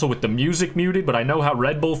 Also with the music muted, but I know how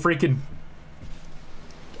Red Bull freaking...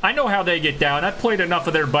 I know how they get down. I've played enough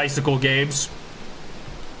of their bicycle games.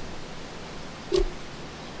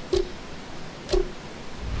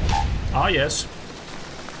 Ah, yes.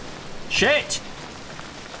 Shit!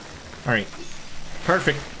 Alright.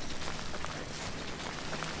 Perfect.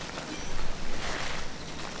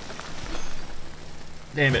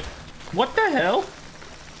 Damn it. What the hell?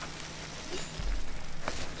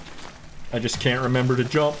 I just can't remember to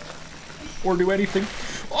jump or do anything.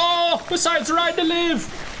 Oh, besides ride to live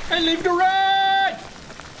and live to ride.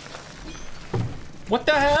 What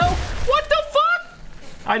the hell? What the fuck?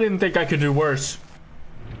 I didn't think I could do worse.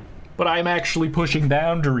 But I'm actually pushing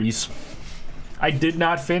boundaries. I did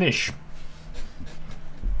not finish.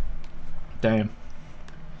 Damn.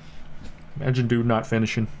 Imagine dude not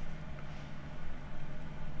finishing.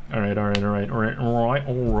 Alright.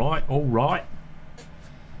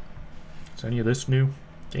 Is any of this new?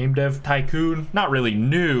 Game Dev Tycoon? Not really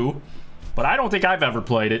new, but I don't think I've ever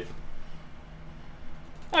played it.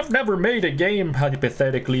 I've never made a game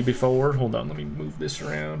hypothetically before. Hold on, let me move this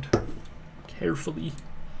around carefully.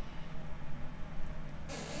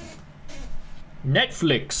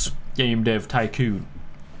 Netflix Game Dev Tycoon.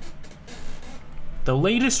 The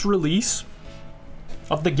latest release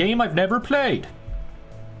of the game I've never played.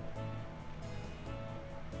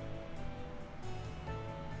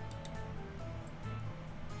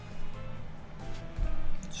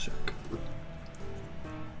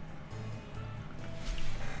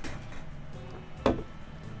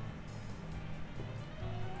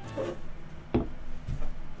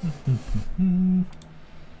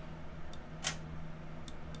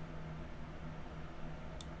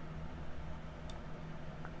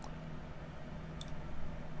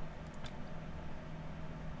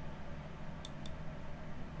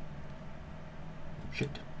 Shit.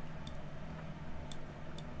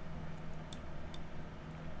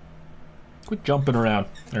 Quit jumping around.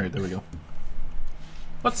 Alright, there we go.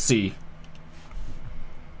 Let's see.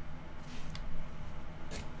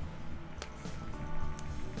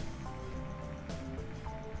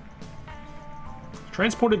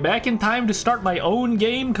 Transported back in time to start my own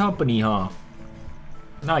game company, huh?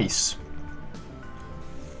 Nice.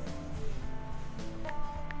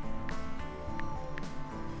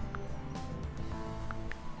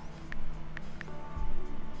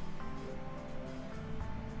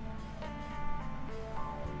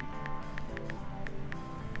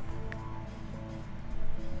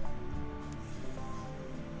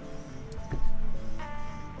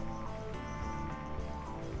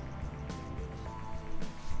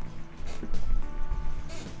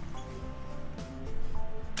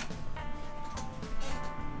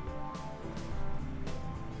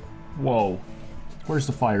 Whoa. Where's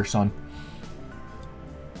the fire, son?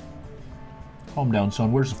 Calm down,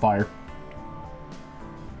 son. Where's the fire?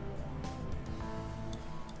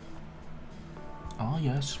 Oh,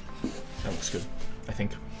 yes. That looks good, I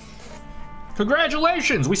think.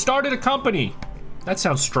 Congratulations! We started a company! That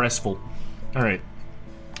sounds stressful. Alright.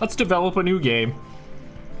 Let's develop a new game.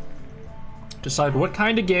 Decide what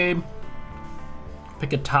kind of game.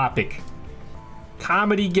 Pick a topic.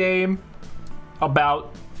 Comedy game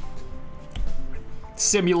about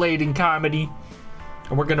simulating comedy,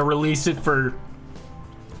 and we're gonna release it for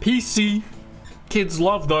PC. Kids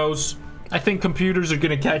love those. I think computers are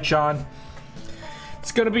gonna catch on.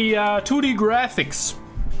 It's gonna be 2D graphics.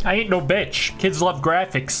 I ain't no bitch. Kids love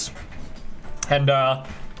graphics. And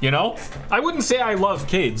you know, I wouldn't say I love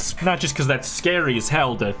kids, not just because that's scary as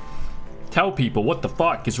hell to tell people what the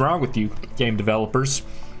fuck is wrong with you, game developers,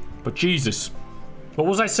 but Jesus. What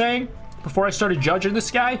was I saying before I started judging this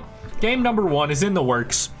guy? Game number 1 is in the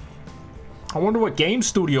works. I wonder what game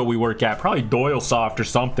studio we work at. Probably Doylesoft or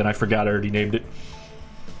something. I forgot I already named it.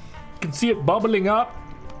 You can see it bubbling up.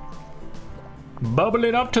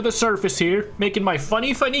 Bubbling up to the surface here. Making my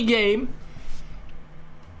funny game.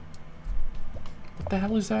 What the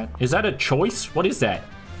hell is that? Is that a choice? What is that?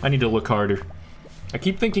 I need to look harder. I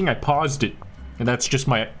keep thinking I paused it. And that's just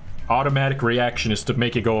my automatic reaction is to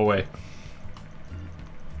make it go away.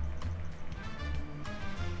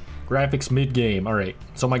 Graphics mid-game. Alright,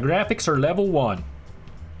 so my graphics are level 1.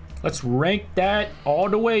 Let's rank that all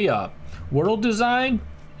the way up. World design?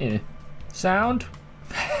 Eh. Sound?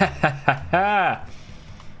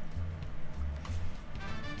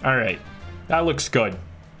 Alright, that looks good.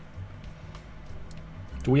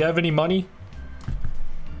 Do we have any money?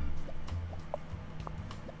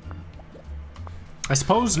 I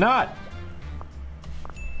suppose not.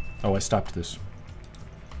 Oh, I stopped this.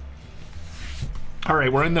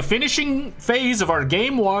 Alright, we're in the finishing phase of our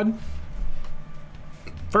game 1.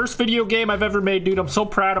 First video game I've ever made, dude. I'm so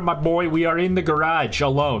proud of my boy. We are in the garage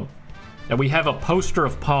alone. And we have a poster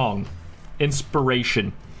of Pong.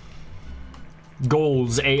 Inspiration.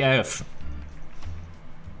 Goals AF.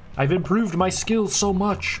 I've improved my skills so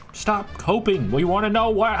much. Stop coping. We want to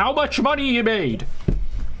know how much money you made.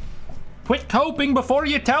 Quit coping before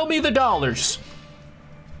you tell me the dollars.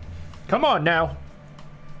 Come on now.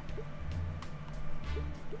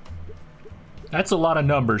 That's a lot of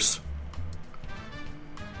numbers.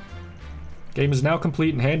 Game is now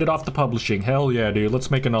complete and handed off to publishing. Hell yeah, dude. Let's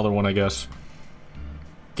make another one, I guess.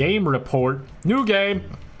 Game report. New game.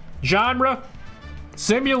 Genre.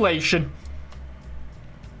 Simulation.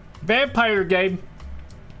 Vampire game.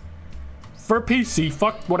 For PC.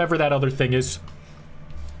 Fuck whatever that other thing is.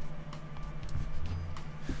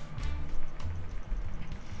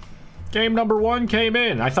 Game number 1 came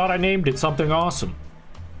in. I thought I named it something awesome.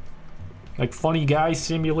 Like Funny Guy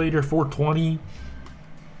Simulator 420.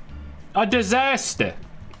 A disaster.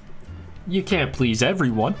 You can't please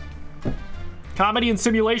everyone. Comedy and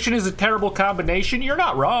simulation is a terrible combination. You're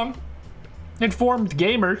not wrong. Informed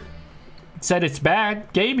Gamer said it's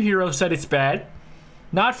bad. Game Hero said it's bad.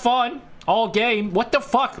 Not fun. All game. What the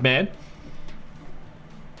fuck, man?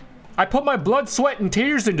 I put my blood, sweat, and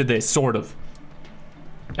tears into this, sort of.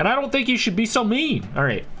 And I don't think you should be so mean.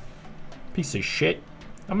 Alright. Piece of shit.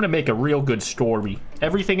 I'm gonna make a real good story.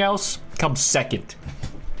 Everything else comes second.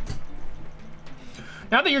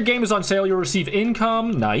 Now that your game is on sale, you'll receive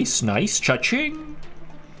income. Nice, nice. Cha-ching.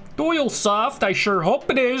 Doylesoft, I sure hope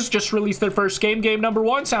it is. Just released their first game. Game number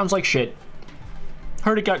 1. Sounds like shit.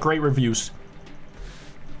 Heard it got great reviews.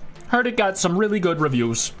 Heard it got some really good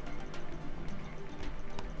reviews.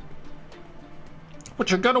 What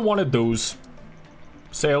you're gonna want to do is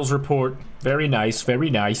sales report. Very nice, very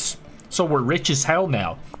nice. So we're rich as hell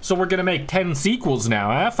now. So we're gonna make 10 sequels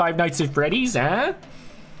now, huh? Five Nights at Freddy's, huh?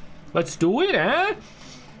 Let's do it, huh?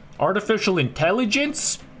 Artificial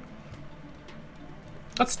intelligence.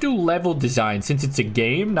 Let's do level design since it's a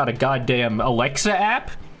game, not a goddamn Alexa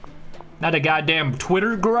app. Not a goddamn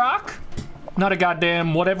Twitter grok. Not a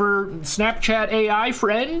goddamn whatever Snapchat AI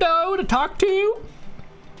friendo to talk to.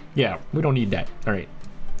 Yeah, we don't need that. All right,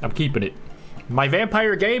 I'm keeping it. My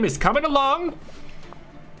vampire game is coming along.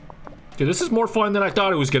 Dude, this is more fun than I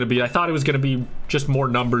thought it was gonna be. I thought it was gonna be just more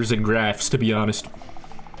numbers and graphs, to be honest.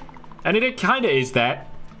 And it kind of is that.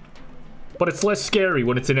 But it's less scary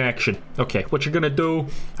when it's in action. Okay, what you're gonna do...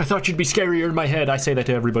 I thought you'd be scarier in my head. I say that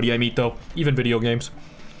to everybody I meet, though. Even video games.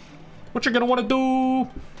 What you're gonna want to do...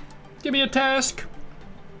 Give me a task.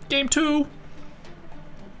 Game 2.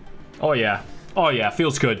 Oh, yeah. Oh, yeah.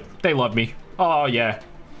 Feels good. They love me. Oh, yeah.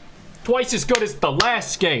 Twice as good as the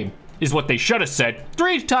last game is what they should have said.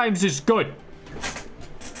 3 times as good.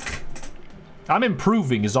 I'm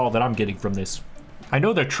improving is all that I'm getting from this. I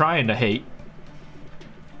know they're trying to hate.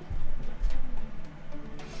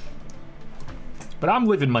 But I'm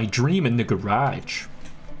living my dream in the garage.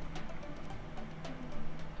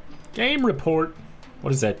 Game report. What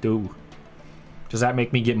does that do? Does that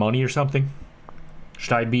make me get money or something?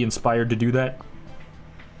 Should I be inspired to do that?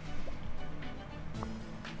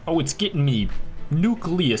 Oh, it's getting me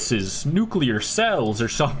nucleuses, nuclear cells or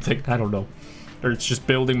something. I don't know. Or it's just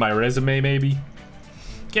building my resume, maybe.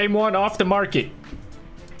 Game 1 off the market.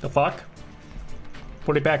 The fuck?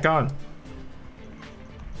 Put it back on.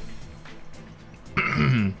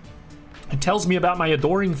 It tells me about my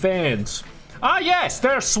adoring fans. Ah, yes,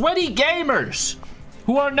 they're sweaty gamers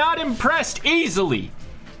who are not impressed easily.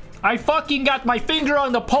 I fucking got my finger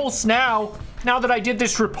on the pulse now that I did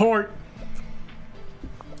this report.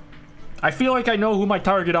 I feel like I know who my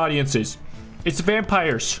target audience is. It's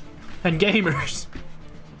vampires and gamers.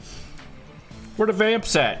 Where the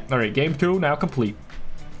vamps at? All right, game 2 now complete.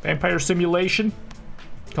 Vampire simulation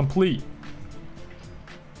complete.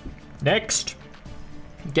 Next,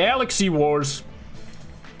 Galaxy Wars.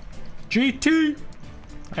 GT.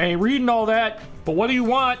 I ain't reading all that, but what do you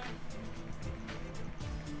want?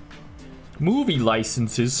 Movie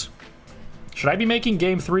licenses. Should I be making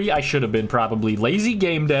game 3? I should have been, probably. Lazy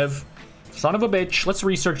game dev. Son of a bitch. Let's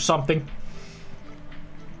research something.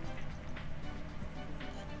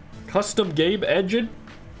 Custom game engine.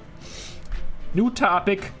 New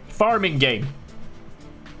topic. Farming game.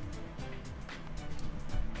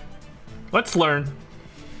 Let's learn.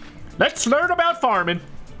 Let's learn about farming.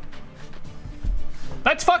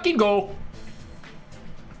 Let's fucking go.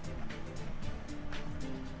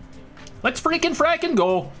 Let's freaking fracking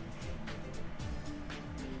go.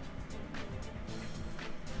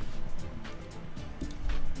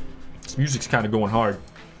 This music's kind of going hard.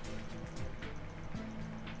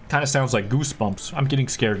 Kind of sounds like Goosebumps. I'm getting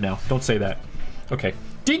scared now. Don't say that. Okay.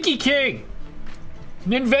 Dinky King.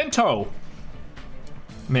 Ninvento.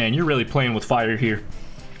 Man, you're really playing with fire here.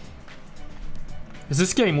 Is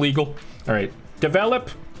this game legal? All right. Develop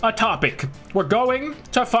a topic. We're going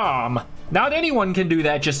to farm. Not anyone can do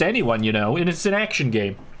that, just anyone, you know. And it's an action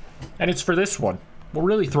game. And it's for this one. We'll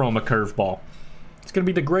really throw him a curveball. It's going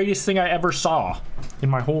to be the greatest thing I ever saw in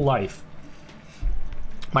my whole life.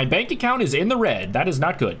 My bank account is in the red. That is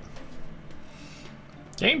not good.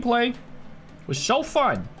 Gameplay was so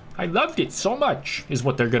fun. I loved it so much, is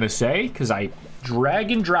what they're going to say, because I drag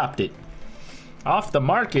and dropped it. Off the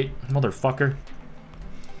market, motherfucker.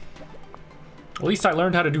 At least I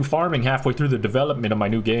learned how to do farming halfway through the development of my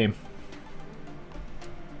new game.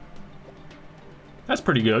 That's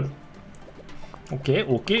pretty good. Okay,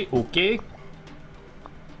 okay, okay.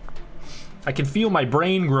 I can feel my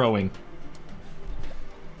brain growing.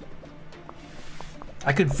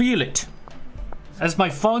 I can feel it. As my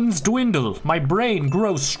funds dwindle, my brain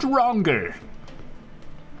grows stronger.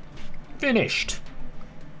 Finished.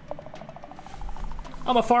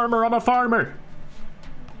 I'm a farmer, I'm a farmer.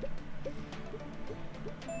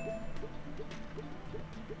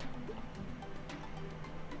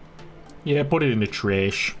 Yeah, put it in the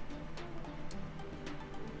trash.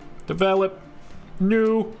 Develop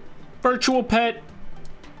new virtual pet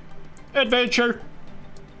adventure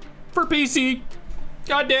for PC.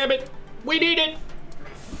 God damn it. We need it.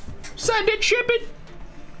 Send it, ship it.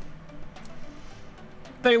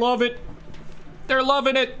 They love it. They're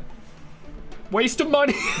loving it. Waste of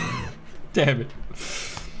money. Damn it.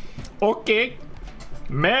 Okay.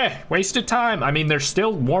 Meh. Waste of time. I mean, they're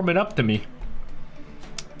still warming up to me.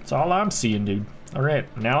 That's all I'm seeing, dude.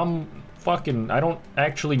 Alright, now I'm fucking... I don't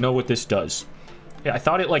actually know what this does. Yeah, I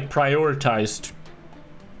thought it, like, prioritized...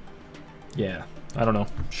 Yeah, I don't know.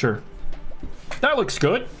 Sure. That looks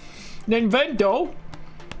good. Nintendo.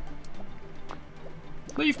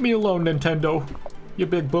 Leave me alone, Nintendo. You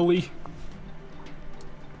big bully.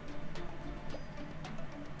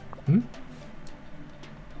 Hmm?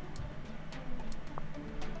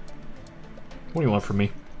 What do you want from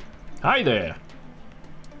me? Hi there.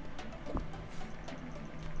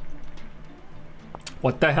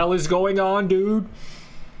 What the hell is going on, dude?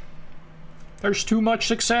 There's too much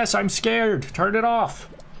success. I'm scared. Turn it off.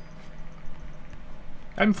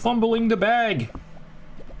 I'm fumbling the bag.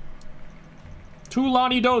 2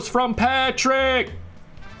 lonniedos from Patrick.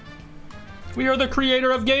 We are the creator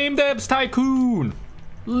of Game Devs Tycoon.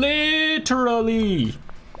 Literally.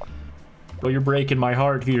 Oh, you're breaking my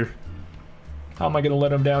heart here. How am I gonna let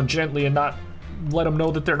them down gently and not let them know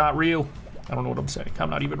that they're not real? I don't know what I'm saying. I'm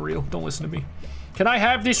not even real. Don't listen to me. Can I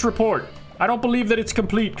have this report? I don't believe that it's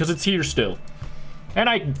complete because it's here still. And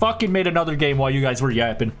I fucking made another game while you guys were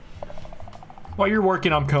yapping. While you're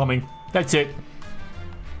working, I'm coming. That's it.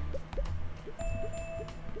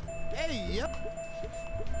 Hey, yep.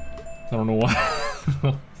 I don't know why.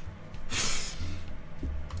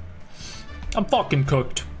 I'm fucking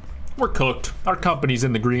cooked. We're cooked. Our company's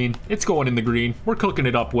in the green. It's going in the green. We're cooking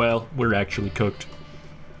it up well. We're actually cooked.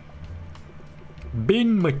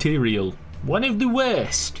 Bin material. One of the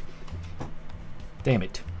worst. Damn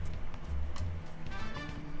it.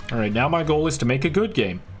 Alright, now my goal is to make a good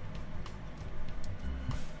game.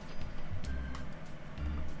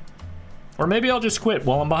 Or maybe I'll just quit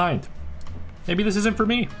while I'm behind. Maybe this isn't for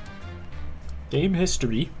me. Game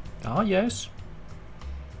history. Ah, yes.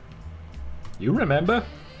 You remember.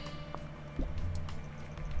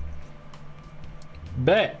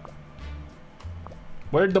 Bet.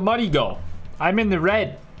 Where'd the money go? I'm in the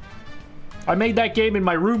red. I made that game in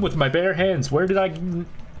my room with my bare hands. Where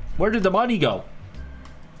did the money go?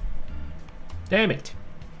 Damn it.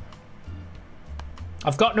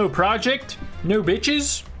 I've got no project, no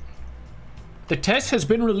bitches. The test has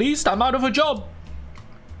been released. I'm out of a job.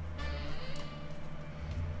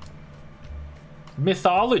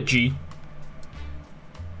 Mythology.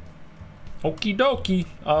 Okie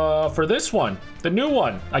dokie. For this one, the new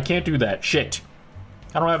one, I can't do that. Shit.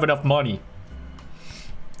 I don't have enough money.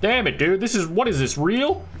 Damn it, dude. What is this,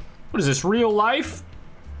 real? What is this, real life?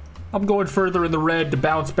 I'm going further in the red to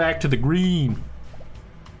bounce back to the green.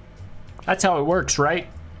 That's how it works, right?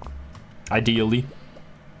 Ideally.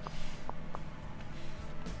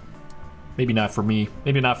 Maybe not for me.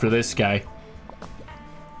 Maybe not for this guy.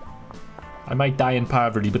 I might die in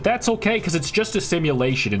poverty, but that's okay because it's just a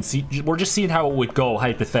simulation and we're just seeing how it would go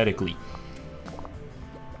hypothetically.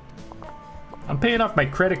 I'm paying off my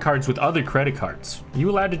credit cards with other credit cards. Are you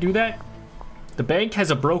allowed to do that? The bank has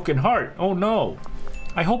a broken heart. Oh no.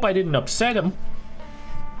 I hope I didn't upset him.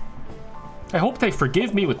 I hope they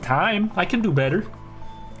forgive me with time. I can do better.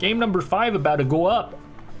 Game number 5 about to go up.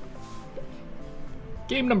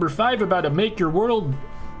 Game number 5 about to make your world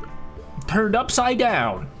turned upside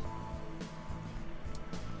down.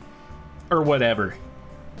 Or whatever.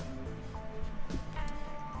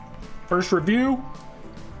 First review.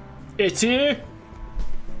 It's here.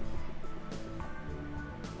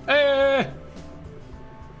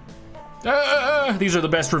 These are the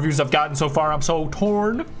best reviews I've gotten so far. I'm so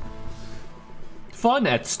torn. Fun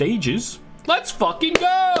at stages. Let's fucking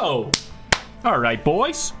go. All right,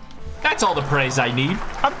 boys. That's all the praise I need.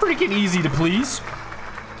 I'm freaking easy to please.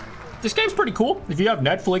 This game's pretty cool. If you have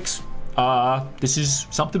Netflix, this is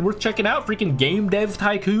something worth checking out. Freaking Game Dev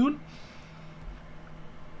Tycoon.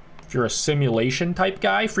 If you're a simulation type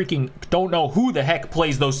guy, freaking don't know who the heck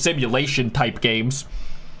plays those simulation type games.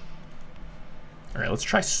 All right, let's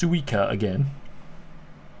try Suika again.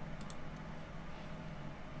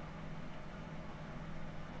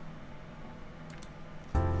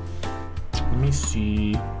 Let me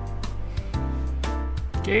see.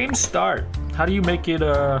 Game start. How do you make it,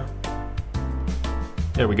 There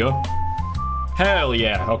we go. Hell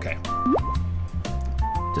yeah, okay.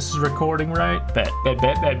 This is recording, right? Bet.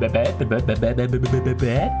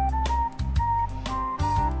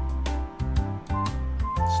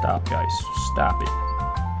 Stop, guys. Stop it.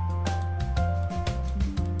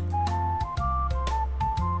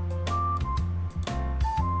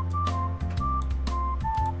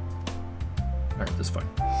 Alright, that's fine.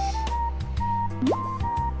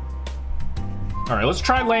 Alright, let's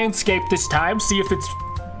try landscape this time. See if it's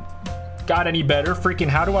got any better. Freaking,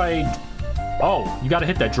 how do I... Oh, you gotta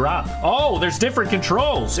hit that drop. Oh, there's different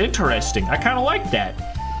controls. Interesting. I kind of like that.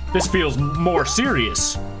 This feels more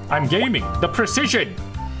serious. I'm gaming. The precision.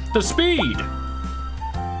 The speed.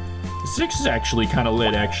 This is actually kind of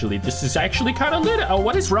lit, actually. This is actually kind of lit. Oh,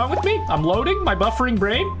 what is wrong with me? I'm loading my buffering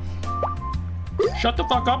brain. Shut the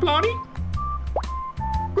fuck up, Lonnie.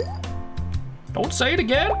 Don't say it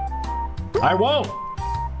again. I won't.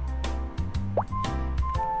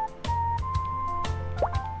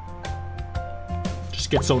 Just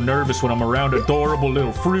get so nervous when I'm around adorable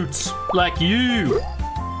little fruits like you.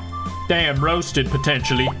 Damn, roasted,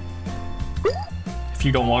 potentially. If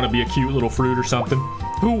you don't want to be a cute little fruit or something.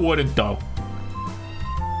 Who wouldn't, though?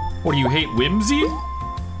 What, do you hate whimsy?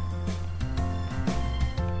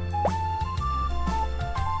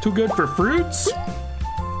 Too good for fruits?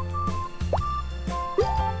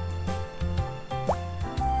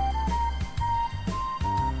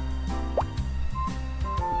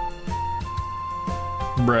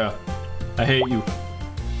 Bruh, I hate you.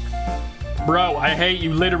 Bro, I hate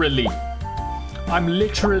you literally. I'm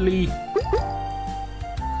literally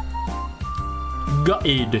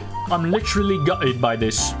gutted. I'm literally gutted by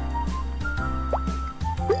this.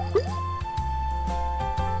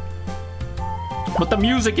 But the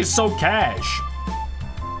music is so cash.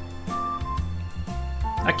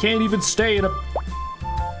 I can't even stay in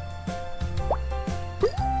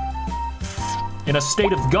a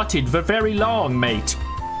state of gutted for very long, mate.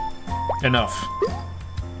 Enough.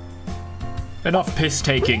 Enough piss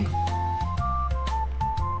taking.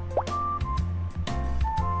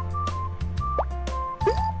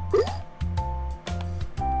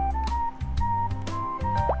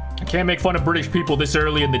 I can't make fun of British people this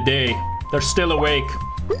early in the day. They're still awake.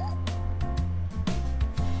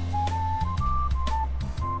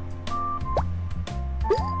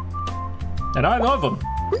 And I love them.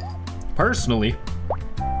 Personally.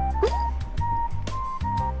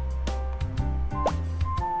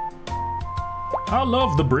 I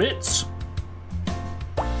love the Brits.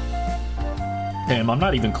 Damn, I'm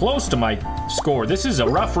not even close to my score. This is a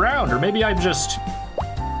rough round, or maybe I'm just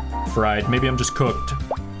fried. Maybe I'm just cooked.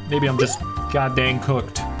 Maybe I'm just goddamn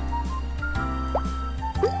cooked.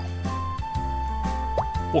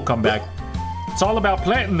 We'll come back. It's all about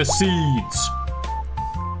planting the seeds.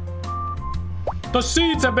 The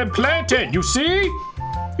seeds have been planted, you see?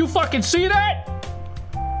 You fucking see that?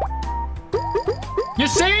 You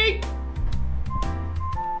see?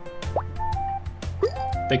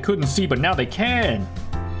 They couldn't see, but now they can.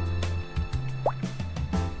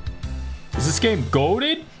 Is this game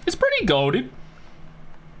goated? It's pretty goated.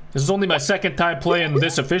 This is only my second time playing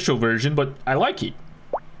this official version, but I like it.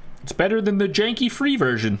 It's better than the janky free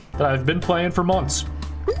version that I've been playing for months.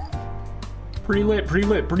 Pretty lit, pretty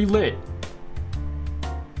lit, pretty lit.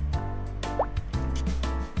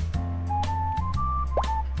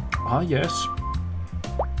 Ah, yes.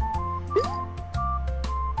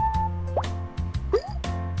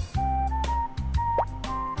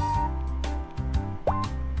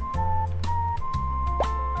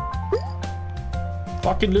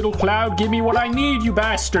 Fucking little cloud, give me what I need, you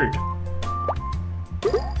bastard.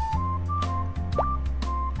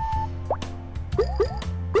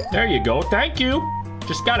 There you go, thank you.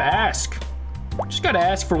 Just gotta ask. Just gotta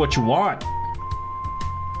ask for what you want.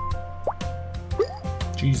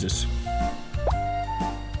 Jesus.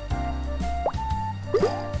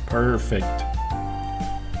 Perfect.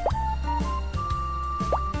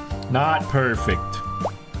 Not perfect.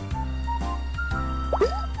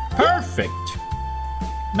 Perfect.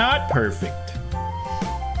 Not perfect.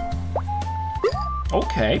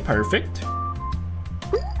 Okay, perfect.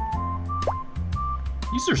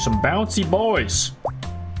 These are some bouncy boys.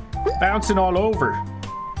 Bouncing all over.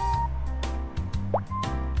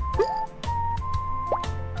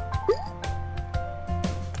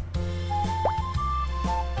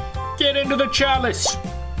 Get into the chalice.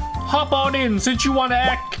 Hop on in since you want to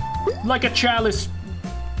act like a chalice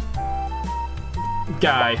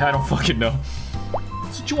guy. I don't fucking know.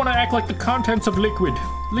 Since you want to act like the contents of liquid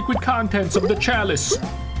contents of the chalice.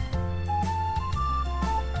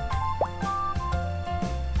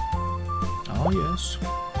 Oh, yes.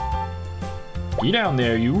 Get down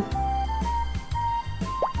there, you.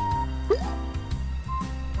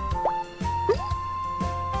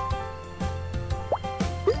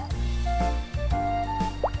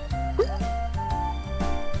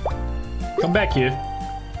 Come back here.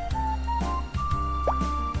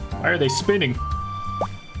 Why are they spinning?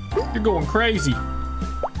 You're going crazy.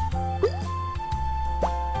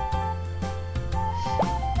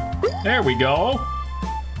 There we go.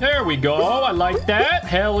 There we go. I like that.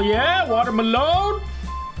 Hell yeah. Watermelon.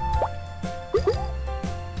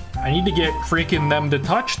 I need to get freaking them to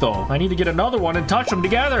touch, though. I need to get another one and touch them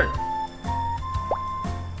together.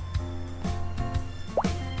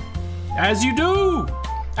 As you do.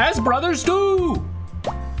 As brothers do.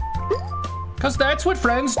 Because that's what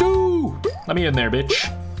friends do. Let me in there,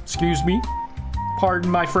 bitch. Excuse me.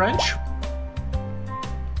 Pardon my French.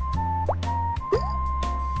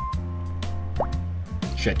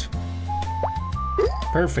 Shit.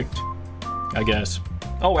 Perfect. I guess.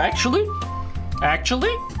 Oh, actually?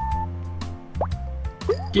 Actually?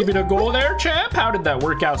 Give it a go there, champ. How did that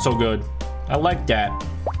work out so good? I like that.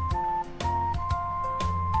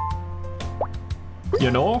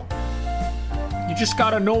 You know? You just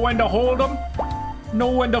gotta know when to hold them.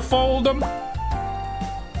 Know when to fold them.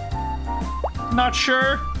 Not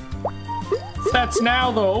sure. If that's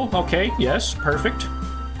now, though. Okay, yes, perfect.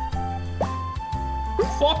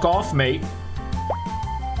 Fuck off, mate.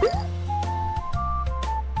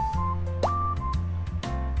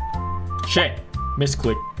 Shit.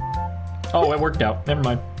 Misclick. Oh, it worked out. Never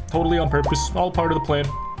mind. Totally on purpose. All part of the plan.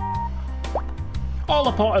 All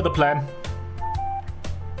a part of the plan.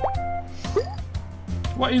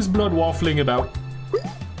 What is blood waffling about?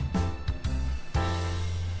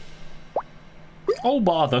 Oh,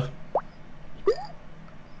 bother.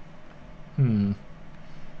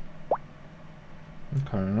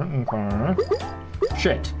 Okay.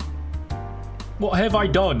 Shit. What have I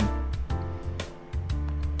done?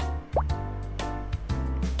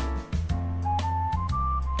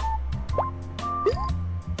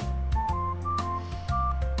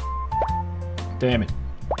 Damn it.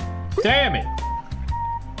 Damn it!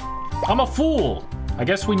 I'm a fool! I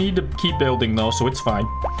guess we need to keep building though, so it's fine.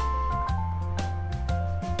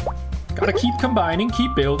 Gotta keep combining,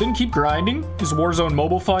 keep building, keep grinding. Is Warzone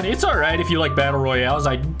Mobile fun? It's alright if you like Battle Royales.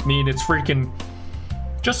 I mean, it's freaking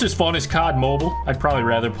just as fun as COD Mobile. I'd probably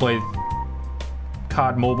rather play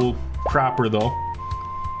COD Mobile proper though.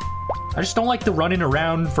 I just don't like the running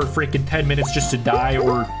around for freaking 10 minutes just to die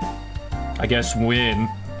or, I guess, win.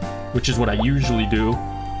 Which is what I usually do.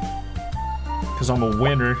 Because I'm a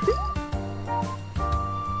winner.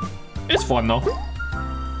 It's fun though.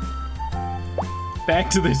 Back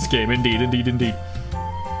to this game, indeed, indeed, indeed.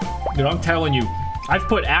 Dude, I'm telling you, I've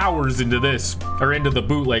put hours into this, or into the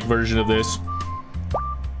bootleg version of this.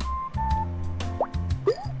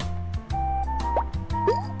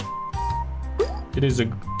 It is a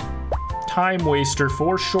time waster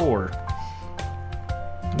for sure.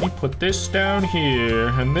 Let me put this down here,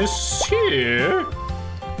 and this here.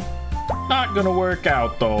 Not gonna work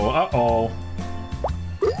out though, uh-oh.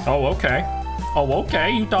 Oh, okay. Oh,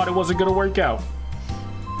 okay, you thought it wasn't gonna work out.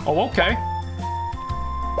 Oh, okay.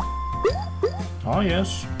 Oh,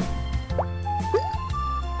 yes.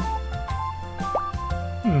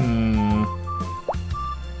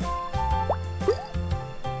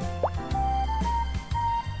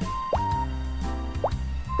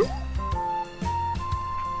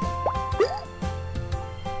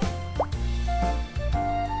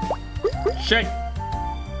 Shit.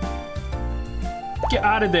 Get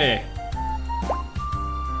out of there.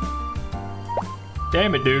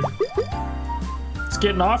 Damn it, dude. It's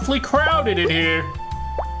getting awfully crowded in here.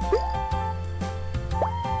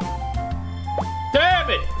 Damn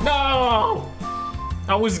it! No!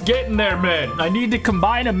 I was getting there, man. I need to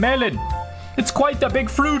combine a melon. It's quite the big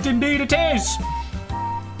fruit, indeed it is.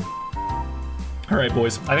 All right,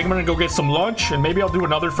 boys. I think I'm gonna go get some lunch, and maybe I'll do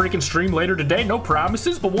another freaking stream later today. No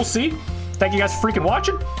promises, but we'll see. Thank you guys for freaking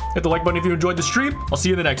watching. Hit the like button if you enjoyed the stream. I'll see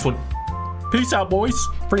you in the next one. Peace out, boys.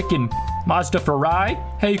 Freaking Mazda Ferrari,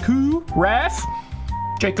 Heiku, Raph,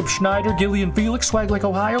 Jacob Schneider, Gillian Felix, Swag Like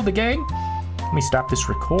Ohio, the gang. Let me stop this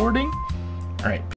recording. All right.